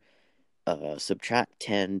number, subtract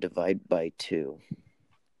 10, divide by 2,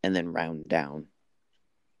 and then round down.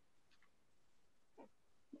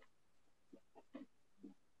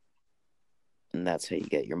 And that's how you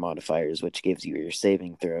get your modifiers, which gives you your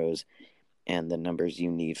saving throws and the numbers you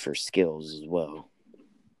need for skills as well.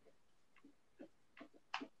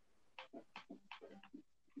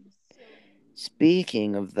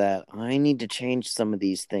 Speaking of that, I need to change some of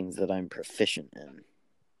these things that I'm proficient in.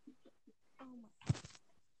 Oh my.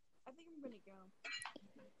 I think I'm gonna go.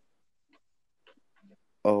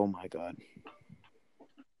 Oh my god.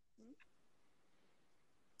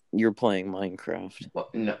 You're playing Minecraft.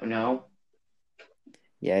 What? No.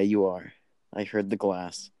 Yeah, you are. I heard the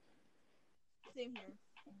glass. Same here.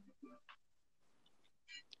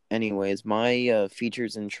 Anyways, my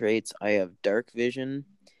features and traits, I have dark vision,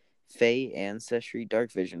 Fey Ancestry.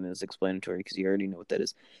 Dark vision is explanatory because you already know what that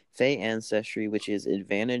is. Fey Ancestry, which is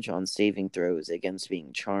advantage on saving throws against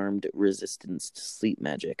being charmed, resistance to sleep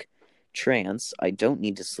magic. Trance, I don't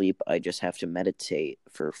need to sleep, I just have to meditate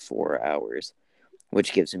for 4 hours,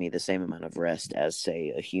 which gives me the same amount of rest as,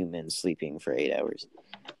 say, a human sleeping for 8 hours.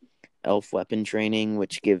 Elf weapon training,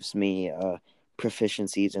 which gives me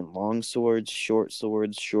proficiencies in long swords, short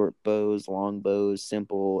bows, long bows,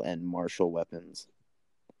 simple, and martial weapons.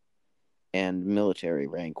 And military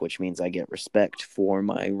rank, which means I get respect for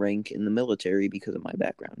my rank in the military because of my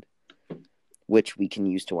background, which we can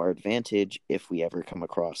use to our advantage if we ever come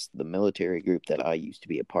across the military group that I used to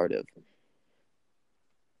be a part of.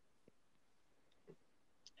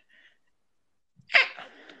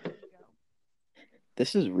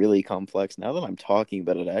 This is really complex. Now that I'm talking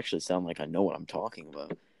about it, I actually sound like I know what I'm talking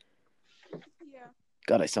about. Yeah.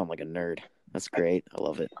 God, I sound like a nerd. That's great. I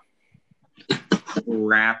love it.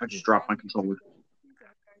 Crap, I just dropped my controller.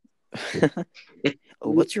 Oh,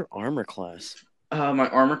 what's your armor class? My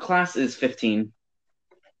armor class is 15.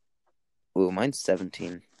 Ooh, mine's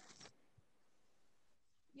 17.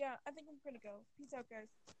 Yeah, I think I'm gonna go. Peace out, guys.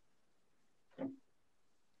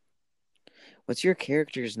 What's your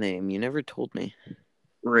character's name? You never told me.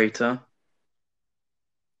 Rita.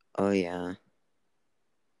 Oh, yeah.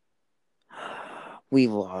 We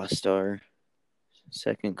lost our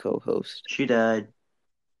second co-host. She died.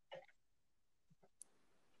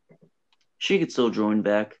 She could still join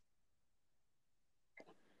back.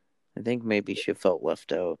 I think maybe she felt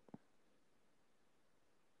left out.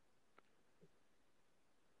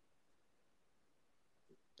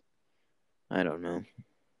 I don't know.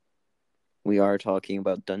 We are talking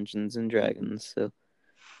about Dungeons and Dragons, so.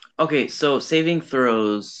 Okay, so saving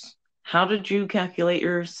throws. How did you calculate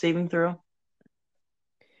your saving throw?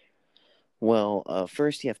 Well,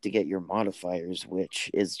 first you have to get your modifiers, which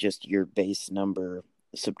is just your base number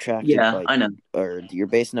subtracted by... I know. Or your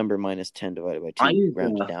base number minus 10 divided by 2, I used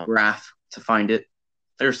rounded a down. graph to find it.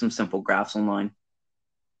 There's some simple graphs online.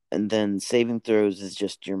 And then saving throws is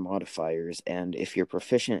just your modifiers, and if you're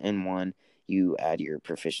proficient in one, you add your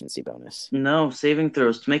proficiency bonus. No, saving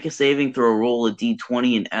throws. To make a saving throw, roll a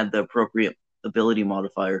d20 and add the appropriate ability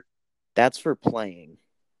modifier. That's for playing.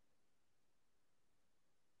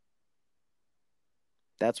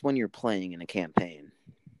 That's when you're playing in a campaign.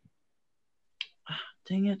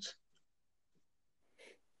 Dang it.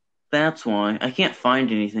 That's why. I can't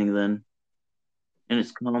find anything then. And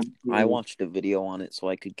it's I watched a video on it so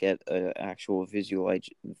I could get an actual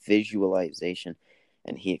visualization,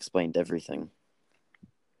 and he explained everything.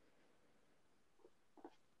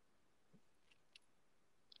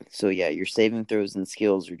 So yeah, your saving throws and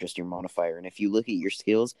skills are just your modifier. And if you look at your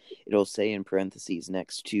skills, it'll say in parentheses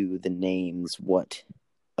next to the names what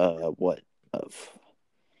of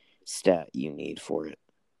stat you need for it.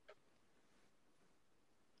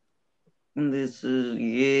 This is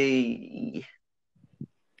yay.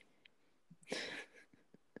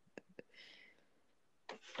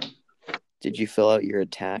 Did you fill out your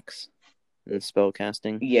attacks and spell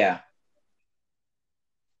casting? Yeah.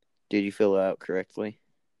 Did you fill it out correctly?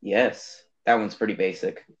 Yes. That one's pretty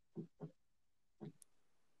basic.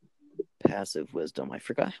 Passive wisdom. I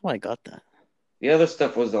forgot how I got that. The other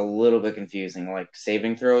stuff was a little bit confusing, like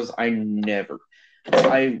saving throws. I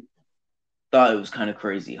thought it was kind of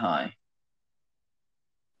crazy high.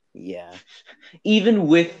 Yeah. Even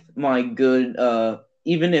with my good,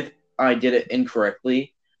 even if I did it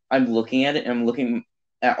incorrectly, I'm looking at it and I'm looking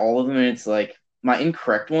at all of them, and it's like my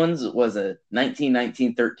incorrect ones was a 19,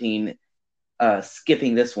 19, 13,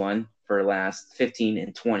 skipping this one for last 15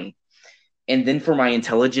 and 20. And then for my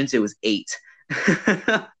intelligence, it was 8.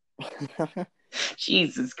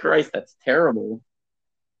 Jesus Christ, that's terrible.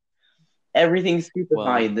 Everything's super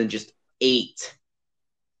high, and then just 8.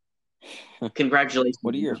 Congratulations.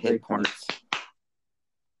 What are your hit points?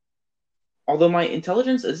 Although my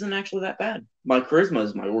intelligence isn't actually that bad. My charisma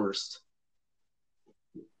is my worst.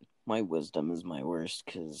 My wisdom is my worst,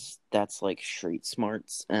 because that's like street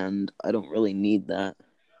smarts, and I don't really need that.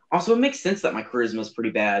 Also, it makes sense that my charisma is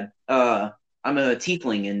pretty bad. I'm a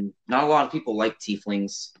tiefling, and not a lot of people like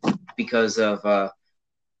tieflings because of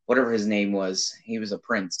whatever his name was. He was a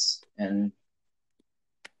prince, and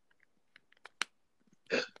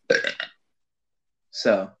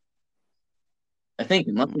so I think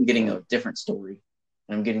unless I'm getting a different story,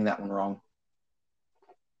 I'm getting that one wrong.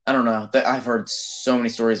 I don't know. I've heard so many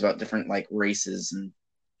stories about different like races and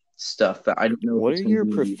stuff that I don't know. What are your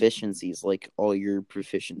proficiencies? Like all your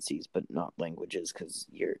proficiencies, but not languages, because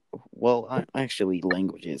actually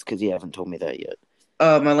languages, because you haven't told me that yet.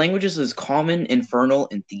 My languages is Common, Infernal,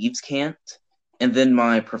 and Thieves' Cant, and then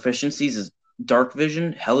my proficiencies is Dark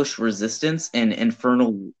Vision, Hellish Resistance, and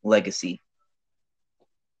Infernal Legacy.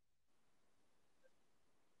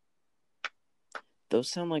 Those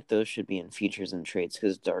sound like those should be in features and traits,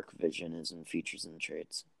 because Dark Vision is in features and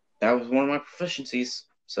traits. That was one of my proficiencies,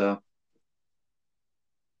 so.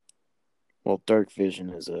 Well, Dark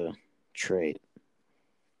Vision is a trait.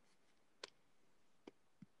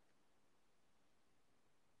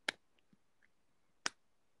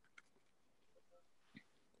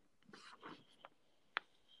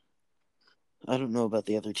 I don't know about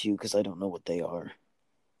the other two because I don't know what they are.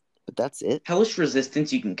 But that's it. Hellish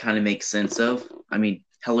Resistance you can kind of make sense of. I mean,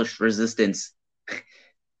 Hellish Resistance,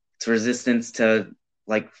 it's resistance to,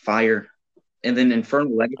 like, fire. And then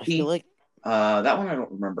Infernal Legacy, I feel like that one I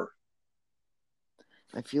don't remember.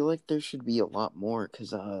 I feel like there should be a lot more,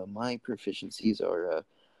 because my proficiencies are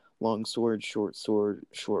long sword, short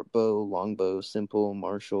bow, longbow, simple,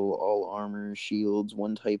 martial, all armor, shields,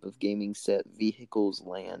 one type of gaming set, vehicles,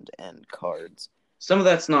 land, and cards. Some of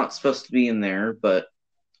that's not supposed to be in there, but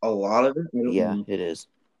a lot of it, I don't know. It is.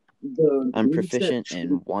 I'm proficient in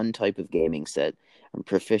one type of gaming set. I'm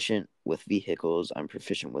proficient with vehicles. I'm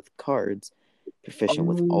proficient with cards. Proficient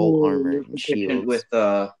with all armor and shields. With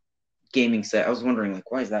gaming set. I was wondering,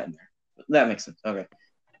 like, why is that in there? That makes sense. Okay.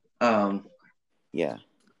 Yeah.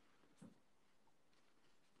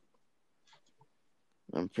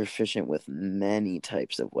 I'm proficient with many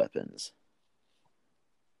types of weapons.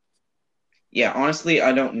 Yeah, honestly,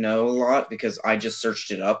 I don't know a lot because I just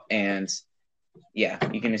searched it up, and yeah,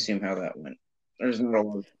 you can assume how that went. There's not a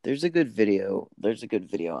lot. There's a good video.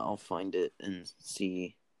 I'll find it and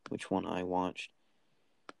see which one I watched.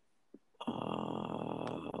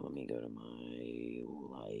 Let me go to my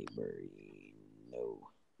library. No.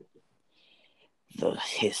 The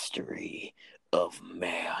History of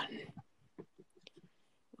Man.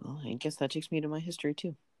 Well, I guess that takes me to my history,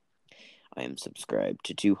 too. I am subscribed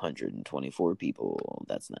to 224 people.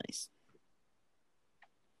 That's nice.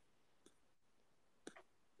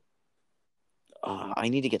 I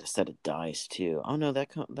need to get a set of dice, too. Oh, no,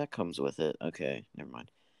 that comes with it. Okay, never mind.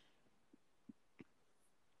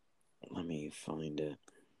 Let me find it.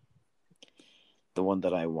 The one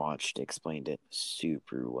that I watched explained it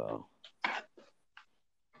super well.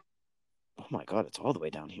 Oh my god, it's all the way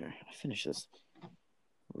down here. I finished this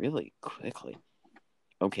really quickly.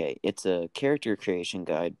 Okay, it's a character creation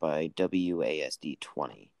guide by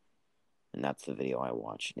WASD20. And that's the video I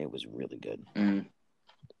watched. It was really good.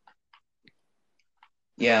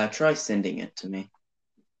 Yeah, try sending it to me.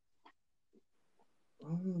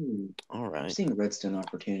 Oh, all right. I'm seeing redstone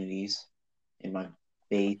opportunities in my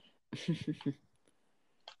base.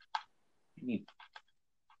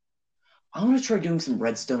 I want to try doing some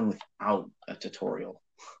redstone without a tutorial.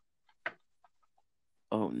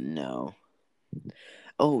 Oh no.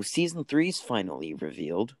 Oh, season 3's finally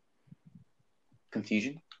revealed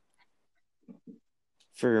Confusion?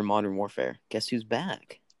 for Modern Warfare. Guess who's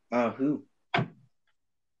back? Who?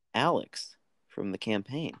 Alex from the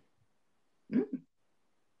campaign. Mm.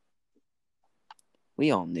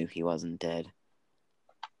 We all knew he wasn't dead.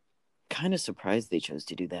 Kind of surprised they chose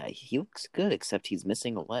to do that. He looks good, except he's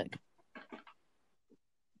missing a leg.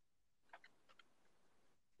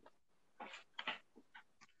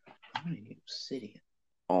 I'm gonna need obsidian.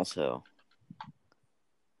 Also,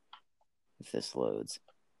 if this loads.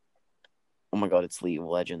 Oh my god, it's League of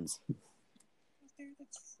Legends.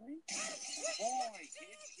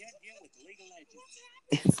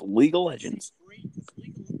 It's League of Legends.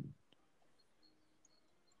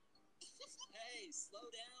 Hey, slow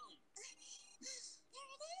down.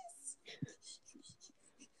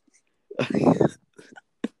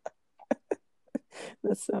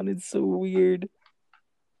 That sounded so weird.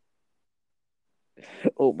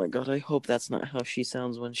 Oh my god, I hope that's not how she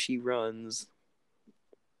sounds when she runs.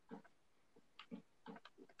 I'm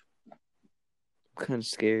kind of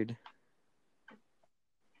scared.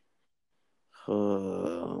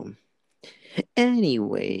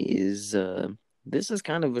 Anyways, this is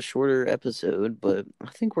kind of a shorter episode, but I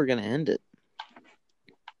think we're gonna end it.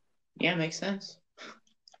 Yeah, makes sense.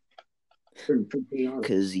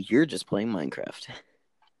 Because you're just playing Minecraft.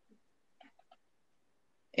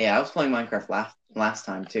 Yeah, I was playing Minecraft last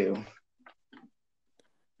time too.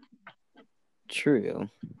 True.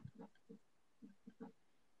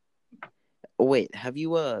 Oh, wait, have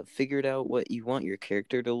you figured out what you want your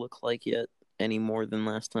character to look like yet? Any more than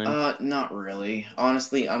last time? Not really.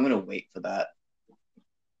 Honestly, I'm gonna wait for that.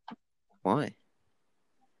 Why?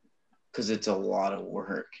 Because it's a lot of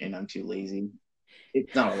work and I'm too lazy.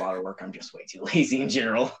 It's not a lot of work, I'm just way too lazy in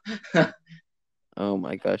general. Oh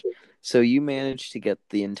my gosh. So you managed to get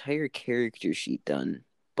the entire character sheet done,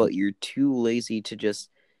 but you're too lazy to just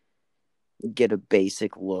get a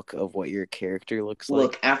basic look of what your character looks like?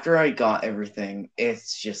 Look, after I got everything,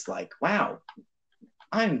 it's just like, wow,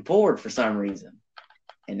 I'm bored for some reason.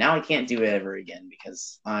 And now I can't do it ever again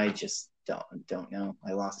because I just don't know.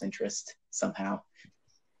 I lost interest somehow.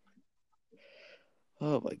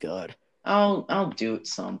 Oh my god. I'll do it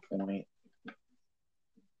some point.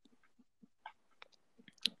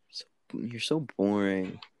 You're so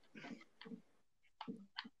boring.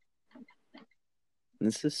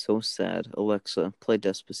 This is so sad. Alexa, play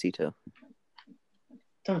Despacito.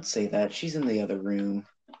 Don't say that. She's in the other room.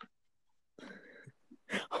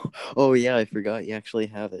 Oh yeah, I forgot you actually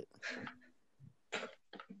have it.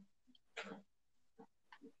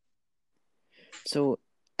 So,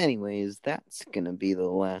 anyways, that's gonna be the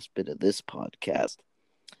last bit of this podcast.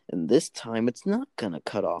 And this time it's not gonna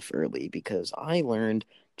cut off early because I learned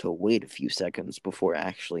to wait a few seconds before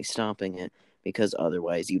actually stopping it, because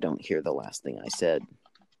otherwise you don't hear the last thing I said.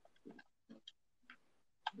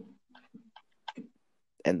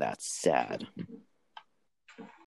 And that's sad.